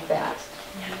underneath that.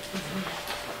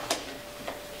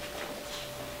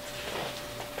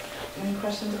 Any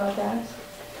questions about that?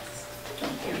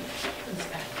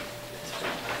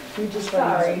 We just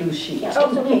Sorry. writing a new sheet.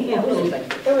 Oh, okay. It was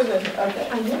okay.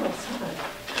 I know, it's hard.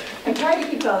 I tried to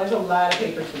keep it all, there's a lot of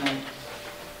paper tonight.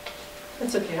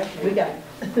 That's okay, we got it.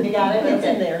 You got it? It's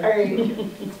in Okay. there.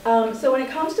 All right. So when it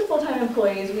comes to full-time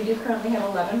employees, we do currently have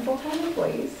 11 full-time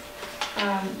employees,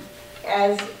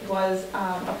 as was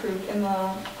approved in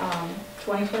the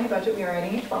 2020 budget. We are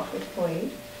adding a 12th employee,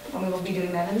 and we will be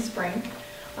doing that in the spring.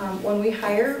 When we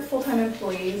hire full-time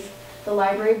employees, the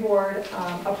library board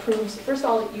approves, first of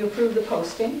all, you approve the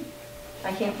posting.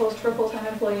 I can't post for a full-time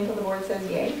employee until the board says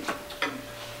yay.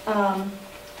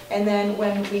 And then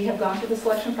when we have gone through the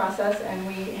selection process and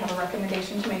we have a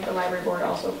recommendation to make, the library board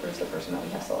also approves the person that we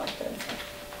have selected.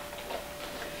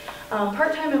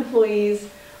 Part-time employees,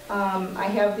 I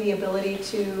have the ability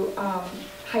to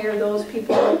hire those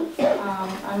people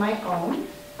on my own,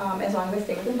 as long as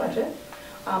they stay within budget.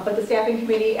 But the staffing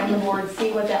committee and the board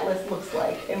see what that list looks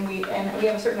like, and we have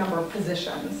a certain number of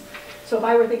positions. So if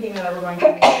I were thinking that I were going to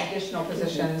make additional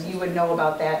positions, you would know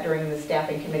about that during the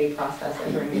staffing committee process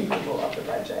and during the approval of the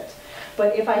budget.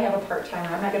 But if I have a part-timer,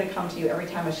 I'm not going to come to you every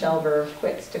time a shelver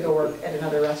quits to go work at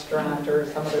another restaurant or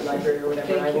some other library or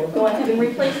whatever. I will go ahead and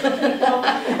replace the people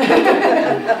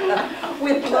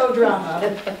with low drama,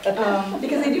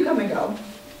 because they do come and go.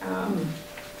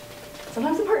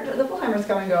 Sometimes the full-timers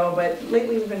come and go, but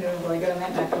lately we've been doing really good on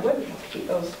that neck of wood. We have to keep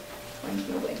those going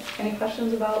smoothly. Any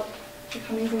questions about the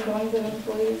comings and goings of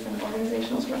employees and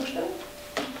organizational structure?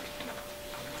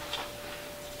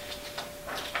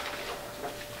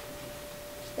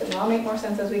 It will all make more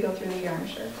sense as we go through the year, I'm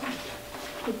sure.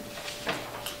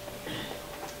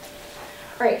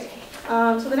 All right,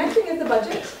 so the next thing is the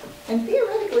budget. And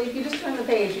theoretically, if you just turn the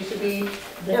page, you should be,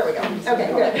 there we go.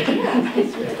 Okay,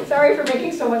 good. Sorry for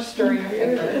making so much stir in your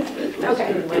paper.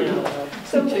 Okay.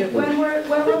 So when we're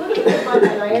looking at the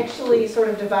budget, I actually sort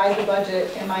of divide the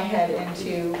budget in my head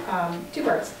into two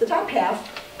parts. The top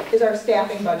half is our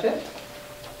staffing budget.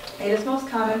 It is most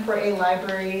common for a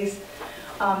library's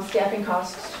staffing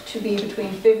costs to be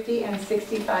between 50 and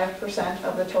 65%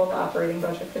 of the total operating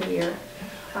budget for the year.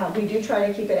 We do try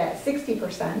to keep it at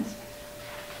 60%.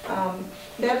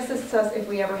 That assists us if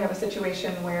we ever have a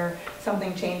situation where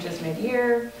something changes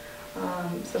mid-year,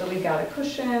 so that we've got a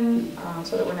cushion,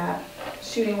 so that we're not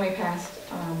shooting way past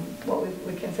what we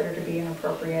would consider to be an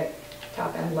appropriate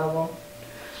top-end level.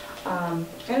 And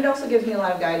it also gives me a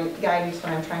lot of guidance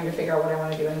when I'm trying to figure out what I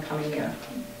want to do in the coming year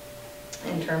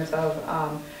in terms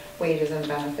of wages and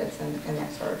benefits and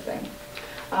that sort of thing.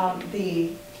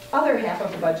 The other half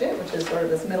of the budget, which is sort of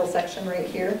this middle section right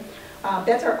here,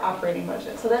 that's our operating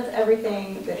budget. So that's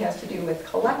everything that has to do with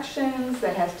collections,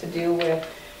 that has to do with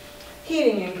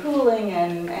heating and cooling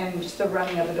and just the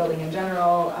running of the building in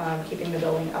general, keeping the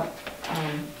building up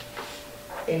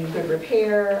in good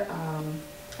repair,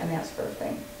 and that sort of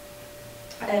thing.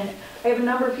 And I have a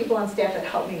number of people on staff that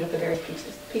help me with the various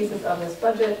pieces of this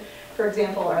budget. For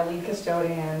example, our lead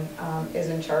custodian is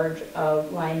in charge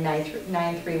of line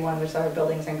 931, which is our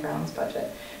buildings and grounds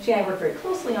budget. She and I work very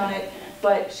closely on it,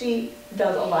 but she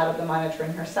does a lot of the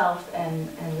monitoring herself, and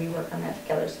we work on that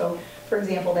together. So, for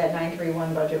example, that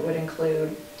 931 budget would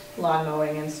include lawn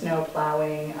mowing and snow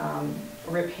plowing,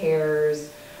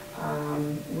 repairs.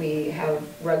 We have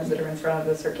rugs that are in front of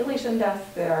the circulation desk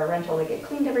that are rental that get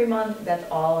cleaned every month. That's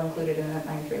all included in that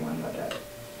 931 budget.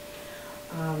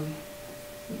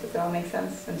 Does that all make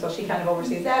sense? And so she kind of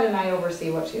oversees that, and I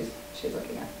oversee what she's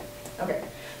looking at. Okay,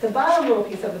 the bottom little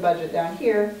piece of the budget down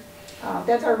here,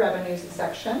 that's our revenues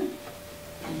section.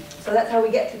 So that's how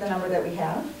we get to the number that we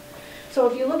have. So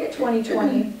if you look at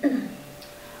 2020,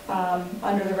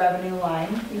 under the revenue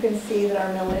line, you can see that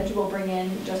our millage will bring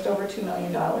in just over $2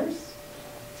 million.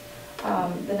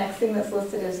 The next thing that's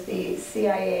listed is the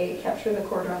CIA capture, the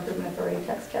Corridor Improvement Authority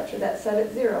tax capture. That's set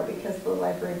at 0 because the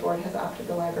library board has opted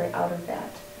the library out of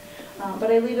that.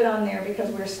 But I leave it on there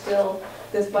because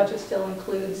this budget still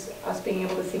includes us being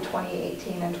able to see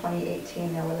 2018 and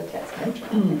 2018 there with a tax capture.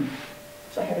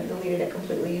 So I haven't deleted it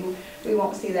completely. We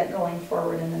won't see that going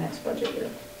forward in the next budget year.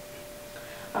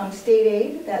 State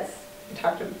aid,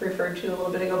 referred to a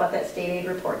little bit ago about that state aid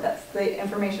report. That's the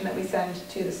information that we send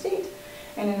to the state,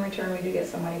 and in return we do get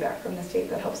some money back from the state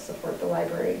that helps support the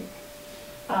library.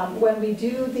 When we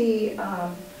do the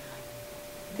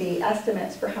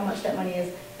estimates for how much that money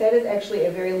is, that is actually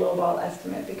a very lowball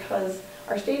estimate because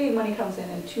our state aid money comes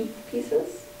in 2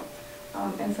 pieces.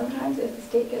 And sometimes if the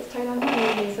state gets tight on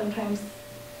money, they sometimes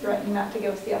threaten not to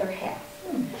give us the other half.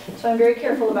 So I'm very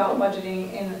careful about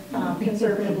budgeting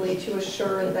conservatively to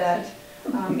assure that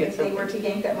if they were to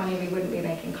yank that money, we wouldn't be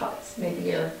making cuts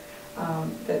mid-year.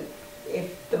 That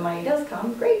if the money does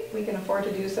come, great, we can afford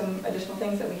to do some additional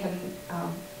things that we hadn't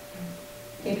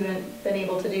maybe been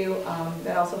able to do.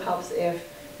 That also helps if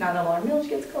not all our millage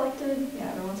gets collected.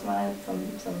 Every once in a while some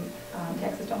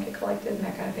taxes don't get collected and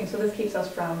that kind of thing. So this keeps us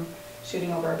from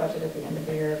shooting over our budget at the end of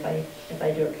the year if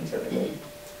I do it conservatively.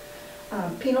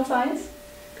 Penal fines.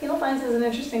 Penal fines is an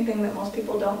interesting thing that most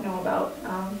people don't know about.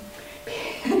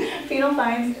 Penal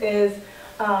fines is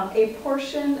a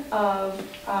portion of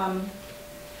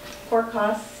court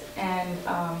costs and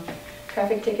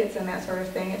traffic tickets and that sort of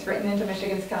thing. It's written into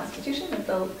Michigan's Constitution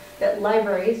that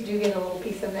libraries do get a little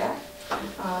piece of that.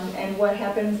 And what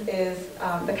happens is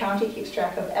the county keeps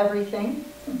track of everything,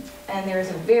 and there's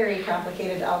a very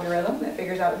complicated algorithm that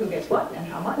figures out who gets what and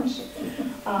how much.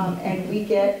 And we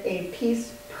get a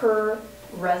piece per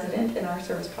resident in our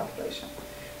service population.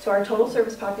 So our total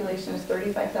service population is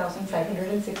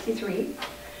 35,563,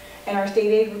 and our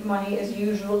state aid money is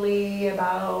usually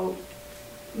about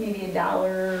maybe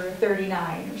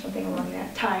 $1.39 or something along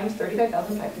that, times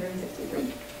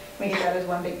 35,563. We get that as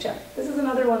one big check. This is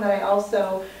another one that I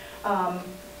also,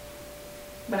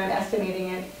 when I'm estimating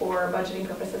it for budgeting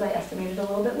purposes, I estimated a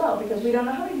little bit low because we don't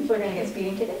know how many people are going to get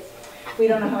speeding tickets. We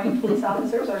don't know how many police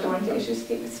officers are going to issue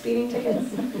speeding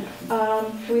tickets.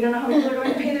 We don't know how many people are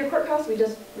going to pay their court costs. We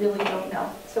just really don't know.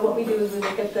 So what we do is we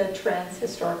look at the trends,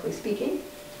 historically speaking,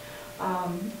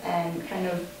 and kind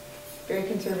of very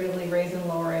conservatively raise and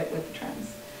lower it with the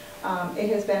trends. It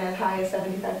has been as high as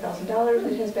 $75,000.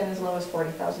 It has been as low as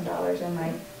 $40,000 in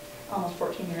my almost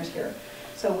 14 years here.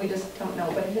 So we just don't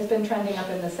know, but it has been trending up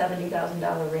in the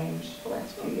 $70,000 range the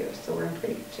last few years, so we're in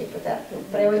pretty good shape with that.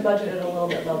 But I always budgeted a little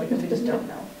bit low because we just don't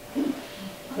know.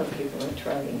 Some people are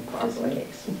trying properly.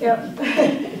 Yep.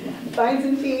 Fines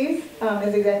and fees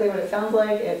is exactly what it sounds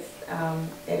like. It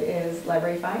is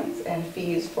library fines and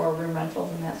fees for room rentals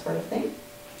and that sort of thing.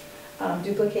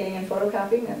 Duplicating and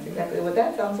photocopying, that's exactly what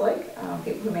that sounds like.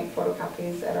 People who make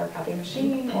photocopies at our copy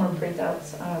machine or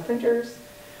printouts on our printers,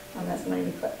 that's the money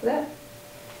we collect for that.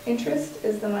 Interest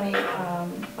is the money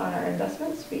on our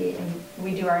investments. We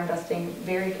do our investing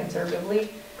very conservatively.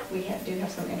 We do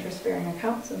have some interest-bearing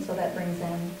accounts, and so that brings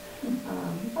in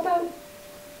I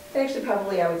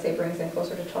would say brings in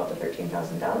closer to $12,000 to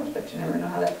 $13,000, but you never know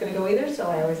how that's going to go either, so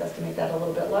I always estimate that a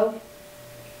little bit low.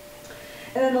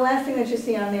 And then the last thing that you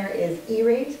see on there is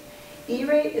E-rate.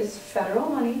 E-rate is federal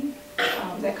money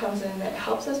that comes in that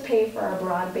helps us pay for our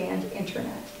broadband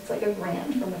internet. It's like a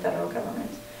grant from the federal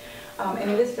government. And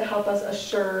it is to help us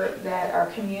assure that our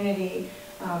community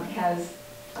has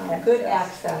good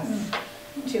access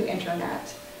to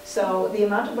internet. So the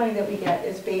amount of money that we get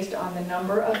is based on the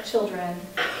number of children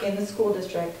in the school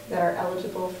district that are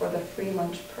eligible for the free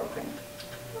lunch program.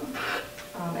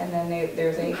 And then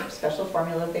there's a special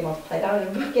formula that they multiply it out,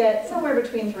 and we get somewhere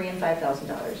between $3,000 and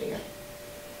 $5,000 a year.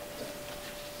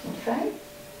 Okay?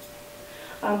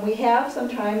 We have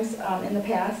sometimes in the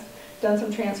past done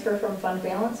some transfer from fund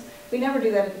balance. We never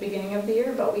do that at the beginning of the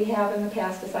year, but we have in the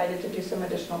past decided to do some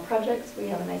additional projects. We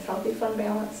have a nice healthy fund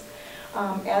balance.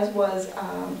 As was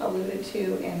alluded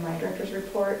to in my director's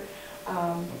report,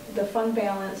 the fund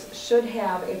balance should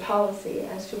have a policy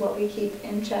as to what we keep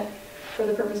in check for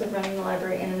the purpose of running the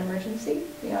library in an emergency.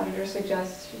 The auditor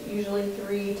suggests usually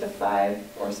 3 to 5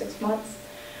 or 6 months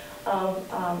of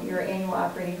your annual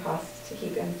operating costs to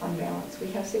keep in fund balance. We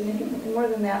have significantly more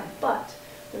than that, but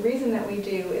the reason that we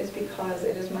do is because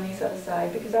it is money set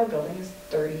aside because our building is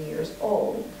 30 years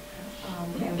old,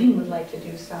 and we would like to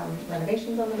do some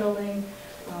renovations on the building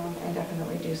and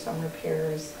definitely do some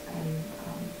repairs and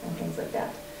things like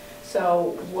that.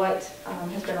 So what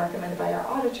has been recommended by our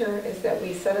auditor is that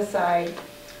we set aside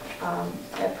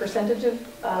a percentage of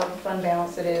fund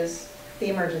balance that is the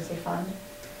emergency fund,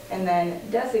 and then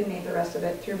designate the rest of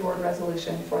it through board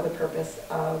resolution for the purpose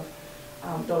of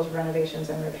those renovations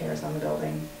and repairs on the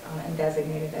building, and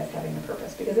designate it as having a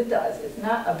purpose, because it does. It's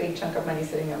not a big chunk of money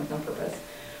sitting there with no purpose.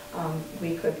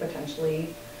 We could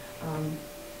potentially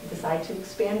decide to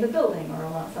expand the building or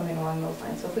something along those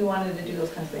lines. So if we wanted to do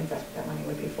those kinds of things, that's what that money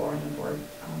would be for, and the board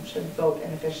should vote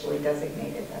and officially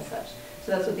designate it as such.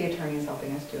 So that's what the attorney is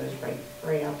helping us do, is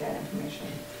write out that information,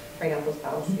 write out those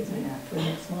policies and that. For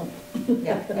next month.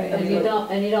 Yeah.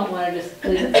 And you don't want to just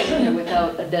leave it sitting there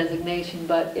without a designation,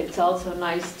 but it's also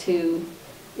nice to,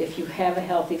 if you have a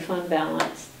healthy fund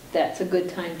balance, that's a good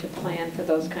time to plan for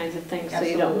those kinds of things. So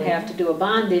you don't Absolutely. have to do a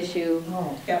bond issue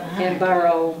and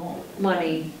borrow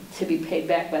money to be paid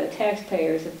back by the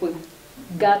taxpayers. If we've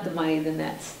got the money, then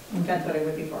that's. That's what it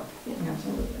would be for.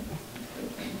 Absolutely.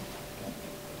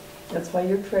 That's why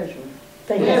you're treasurer.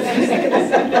 Thank you.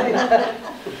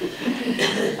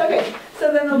 Okay,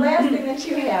 so then the last thing that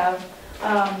you have,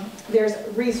 there's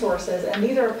resources, and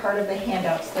these are part of the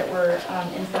handouts that were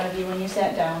in front of you when you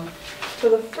sat down. So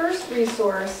the first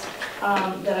resource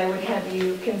that I would have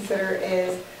you consider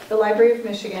is the Library of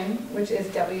Michigan, which is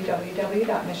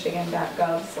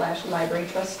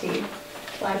www.michigan.gov/librarytrustee.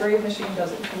 Library of Michigan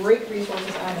does great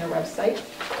resources on their website.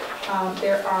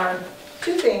 There are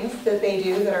two things that they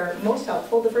do that are most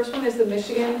helpful. The first one is the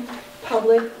Michigan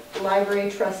Public Library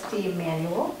Trustee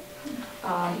Manual.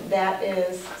 That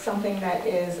is something that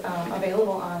is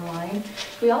available online.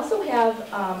 We also have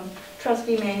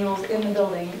trustee manuals in the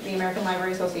building. The American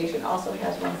Library Association also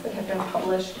has ones that have been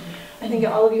published. I think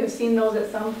all of you have seen those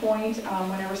at some point.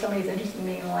 Whenever somebody's interested in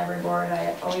being in the library board,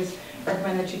 I always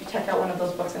recommend that you check out one of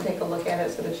those books and take a look at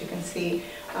it so that you can see.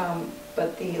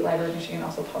 But the Library of Michigan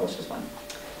also publishes one.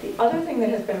 The other thing that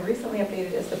has been recently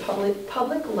updated is the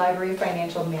Public Library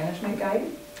Financial Management Guide.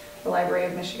 The Library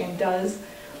of Michigan does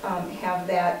have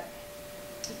that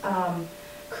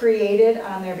created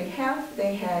on their behalf.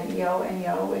 They had Yo and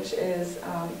Yo, which is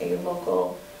a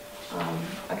local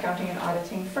accounting and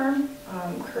auditing firm,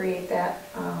 create that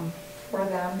for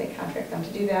them. They contract them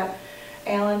to do that.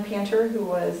 Alan Panter,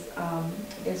 who is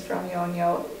from Yo and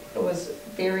Yo, was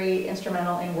very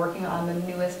instrumental in working on the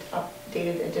newest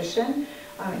updated edition.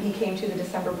 He came to the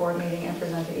December board meeting and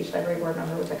presented each library board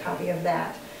member with a copy of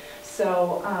that.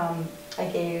 So I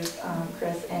gave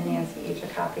Chris and Nancy each a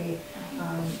copy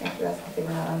after that, since they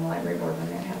were not on the library board when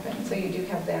that happened. So you do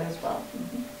have that as well.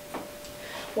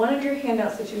 One of your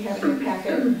handouts that you have in your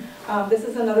packet, this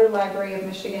is another Library of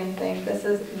Michigan thing. This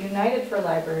is United for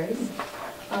Libraries.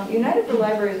 United for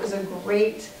Libraries is a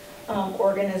great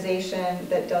organization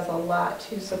that does a lot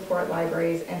to support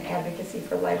libraries and advocacy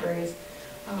for libraries.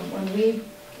 When we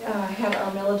had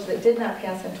our millage that did not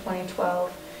pass in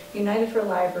 2012, United for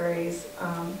Libraries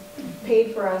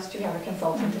paid for us to have a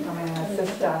consultant to come in and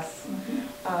assist us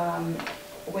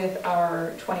with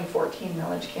our 2014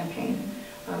 millage campaign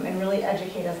and really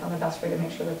educate us on the best way to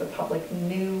make sure that the public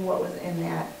knew what was in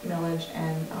that millage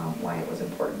and why it was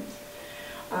important.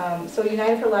 So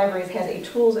United for Libraries has a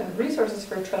tools and resources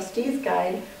for trustees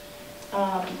guide,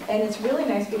 and it's really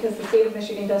nice because the state of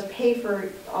Michigan does pay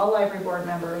for all library board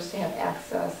members to have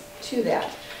access to that.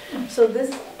 So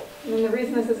this, and the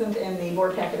reason this isn't in the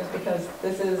board packet is because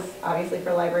this is obviously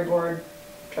for library board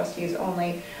trustees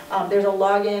only. There's a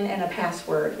login and a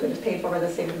password that is paid for by the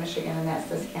state of Michigan, and that's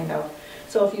this handout.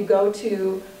 So if you go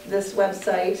to this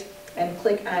website and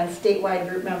click on statewide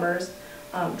group members,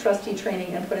 trustee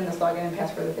training, and put in this login and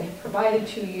password that they have provided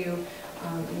to you,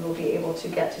 you will be able to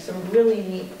get to some really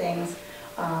neat things.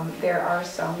 There are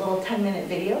some little 10-minute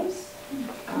videos.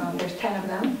 There's 10 of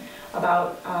them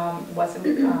about what's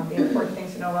the important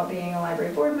things to know about being a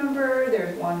library board member.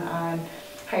 There's one on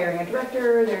hiring a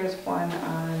director. There's one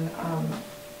on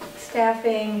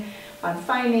staffing, on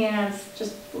finance,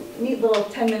 just neat little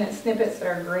 10-minute snippets that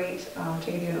are great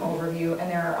to give you an overview. And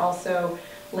there are also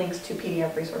links to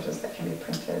PDF resources that can be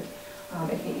printed.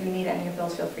 If you need any of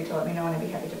those, feel free to let me know, and I'd be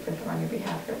happy to print them on your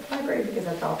behalf here at the library, because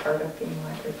that's all part of being a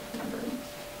library member.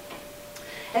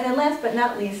 And then last but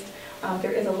not least,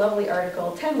 there is a lovely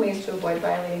article, 10 Ways to Avoid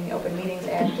Violating the Open Meetings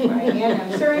Act by Ann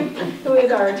M. Surrey, who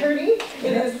is our attorney.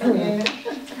 It is in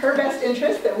her best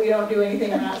interest that we don't do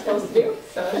anything we're not supposed to do.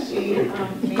 So she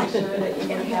made sure that you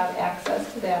can have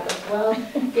access to that as well.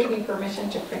 Gave me permission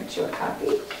to print you a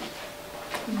copy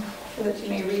so that you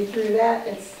may read through that.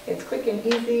 It's quick and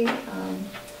easy.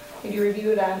 You do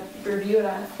review it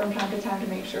on from time to time to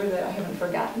make sure that I haven't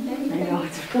forgotten anything. I know,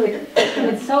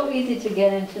 it's so easy to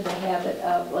get into the habit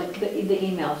of like the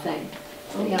email thing.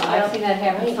 You know, I've seen that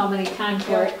happen so many times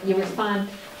where you respond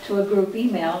to a group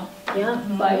email Yeah.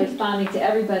 by responding to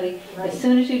everybody. As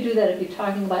soon as you do that, if you're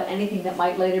talking about anything that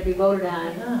might later be voted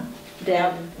on,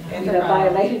 then It's you a have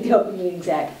problem. violated the Open Meetings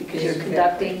Act because you're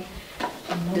conducting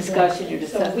discussion, you're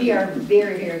So discussing. we are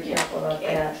very, very careful about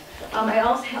that. I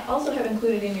also have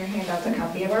included in your handouts a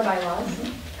copy of our bylaws,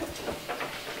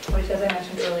 which, as I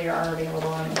mentioned earlier, are available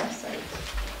on the website.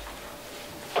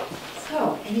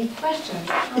 So, any questions,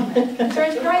 comments,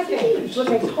 concerns, corrections? Look,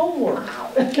 it's homework.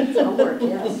 Homework,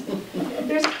 yes.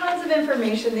 There's tons of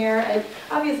information there.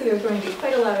 Obviously, there's going to be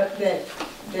quite a lot of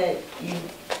that you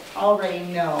already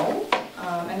know,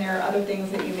 and there are other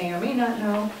things that you may or may not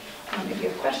know. If you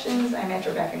have questions, I'm at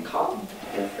your beck and call.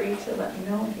 Feel free to let me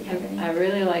know if you have any. I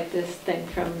really like this thing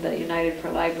from the United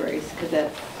for Libraries, because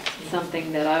that's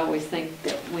something that I always think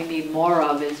that we need more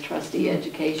of is trustee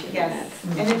education. Yes,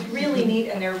 and it's really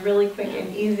neat, and they're really quick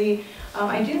and easy.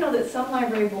 I do know that some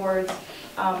library boards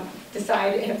have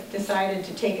decided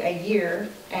to take a year,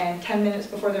 and 10 minutes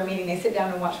before their meeting, they sit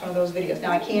down and watch one of those videos.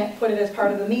 Now, I can't put it as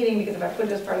part of the meeting, because if I put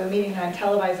it as part of the meeting, then I'm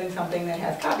televising something that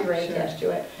has copyright attached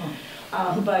to it.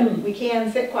 But we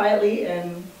can sit quietly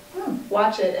and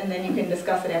watch it, and then you can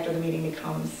discuss it after the meeting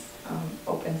becomes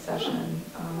open session.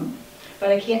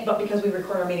 But because we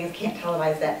record our meetings, can't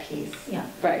televise that piece. Yeah.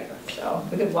 Right. So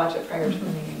we could watch it prior to the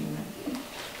meeting.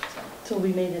 So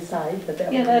we may decide that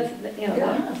that Yeah, would that's, you know,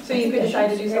 Yeah, so you could decide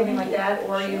to do something like that,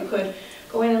 or you could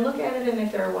go in and look at it, and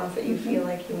if there are ones that you feel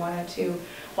like you wanted to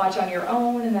watch on your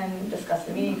own and then discuss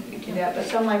the meeting, you could do that. But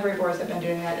some library boards have been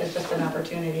doing that as just an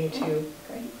opportunity to.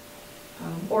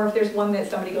 Or if there's one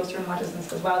that somebody goes through and watches and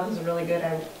says, wow, this is really good,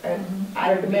 I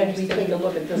I recommend we take a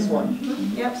look at this one.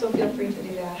 Yep, so feel free to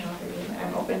do that.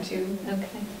 I'm open to, okay.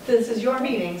 this is your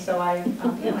meeting, so I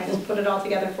just put it all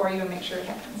together for you and make sure it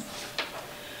happens.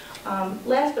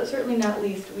 Last but certainly not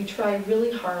least, we try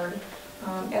really hard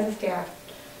as a staff,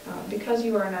 because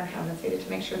you are non-compensated, to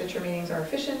make sure that your meetings are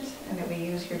efficient and that we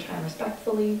use your time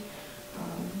respectfully.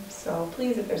 So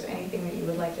please, if there's anything that you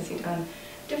would like to see done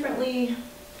differently,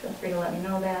 feel free to let me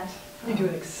know that. You do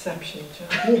an exceptional job.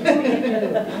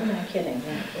 I'm not kidding.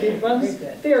 It runs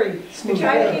very We smoothly.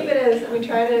 try to keep it as,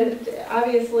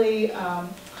 obviously,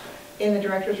 in the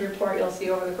director's report, you'll see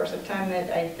over the course of time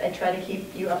that I try to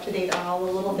keep you up to date on all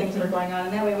the little things that are going on.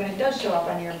 And that way, when it does show up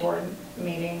on your board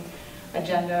meeting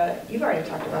agenda, you've already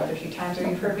talked about it a few times, or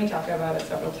you've heard me talk about it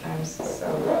several times. So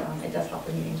it does help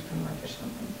the meetings run more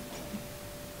efficiently.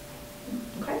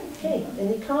 Okay. Okay,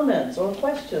 any comments or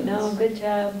questions? No, good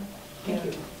job. Thank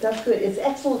you. That's good. It's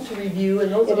excellent to review,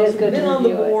 and those of It us is who've good been to on the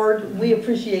review it. board, we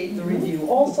appreciate the review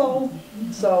also.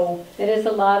 So, It is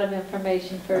a lot of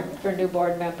information for new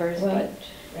board members, but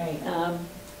Right.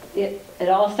 it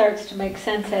all starts to make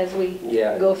sense as we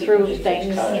Yeah. go through it takes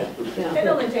things. time. you know. It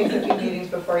only takes a few meetings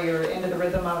before you're into the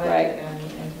rhythm of it Right. and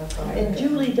that's all. and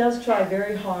Julie does try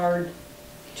very hard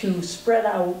to spread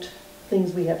out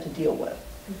things we have to deal with.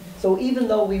 So even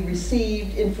though we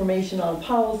received information on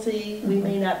policy, we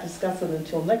may not discuss it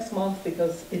until next month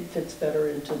because it fits better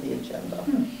into the agenda.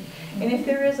 And if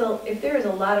there is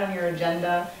a lot on your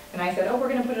agenda, and I said, oh, we're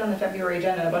going to put it on the February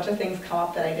agenda, and a bunch of things come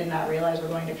up that I did not realize were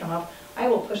going to come up, I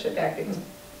will push it back because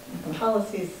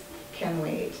policies can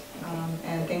wait,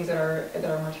 and things that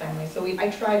are more timely. So I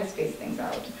try to space things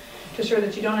out to ensure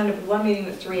that you don't end up with one meeting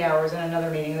that's 3 hours and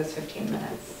another meeting that's 15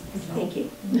 minutes. So. Thank you.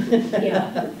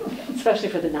 Yeah, especially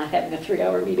for the not having a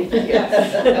 3-hour meeting.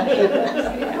 Yes.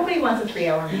 Nobody wants a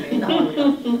 3-hour meeting.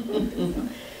 No.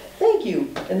 Thank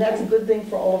you, and that's a good thing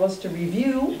for all of us to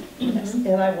review.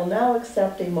 And I will now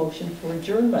accept a motion for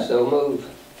adjournment. So move.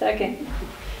 Second.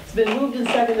 It's been moved and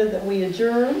seconded that we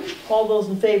adjourn. All those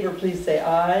in favor, please say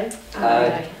aye.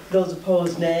 Aye. Those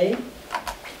opposed, nay.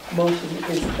 Motion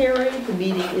is carried. The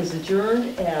meeting is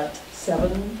adjourned at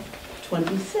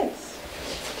 7:26.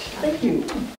 Thank you.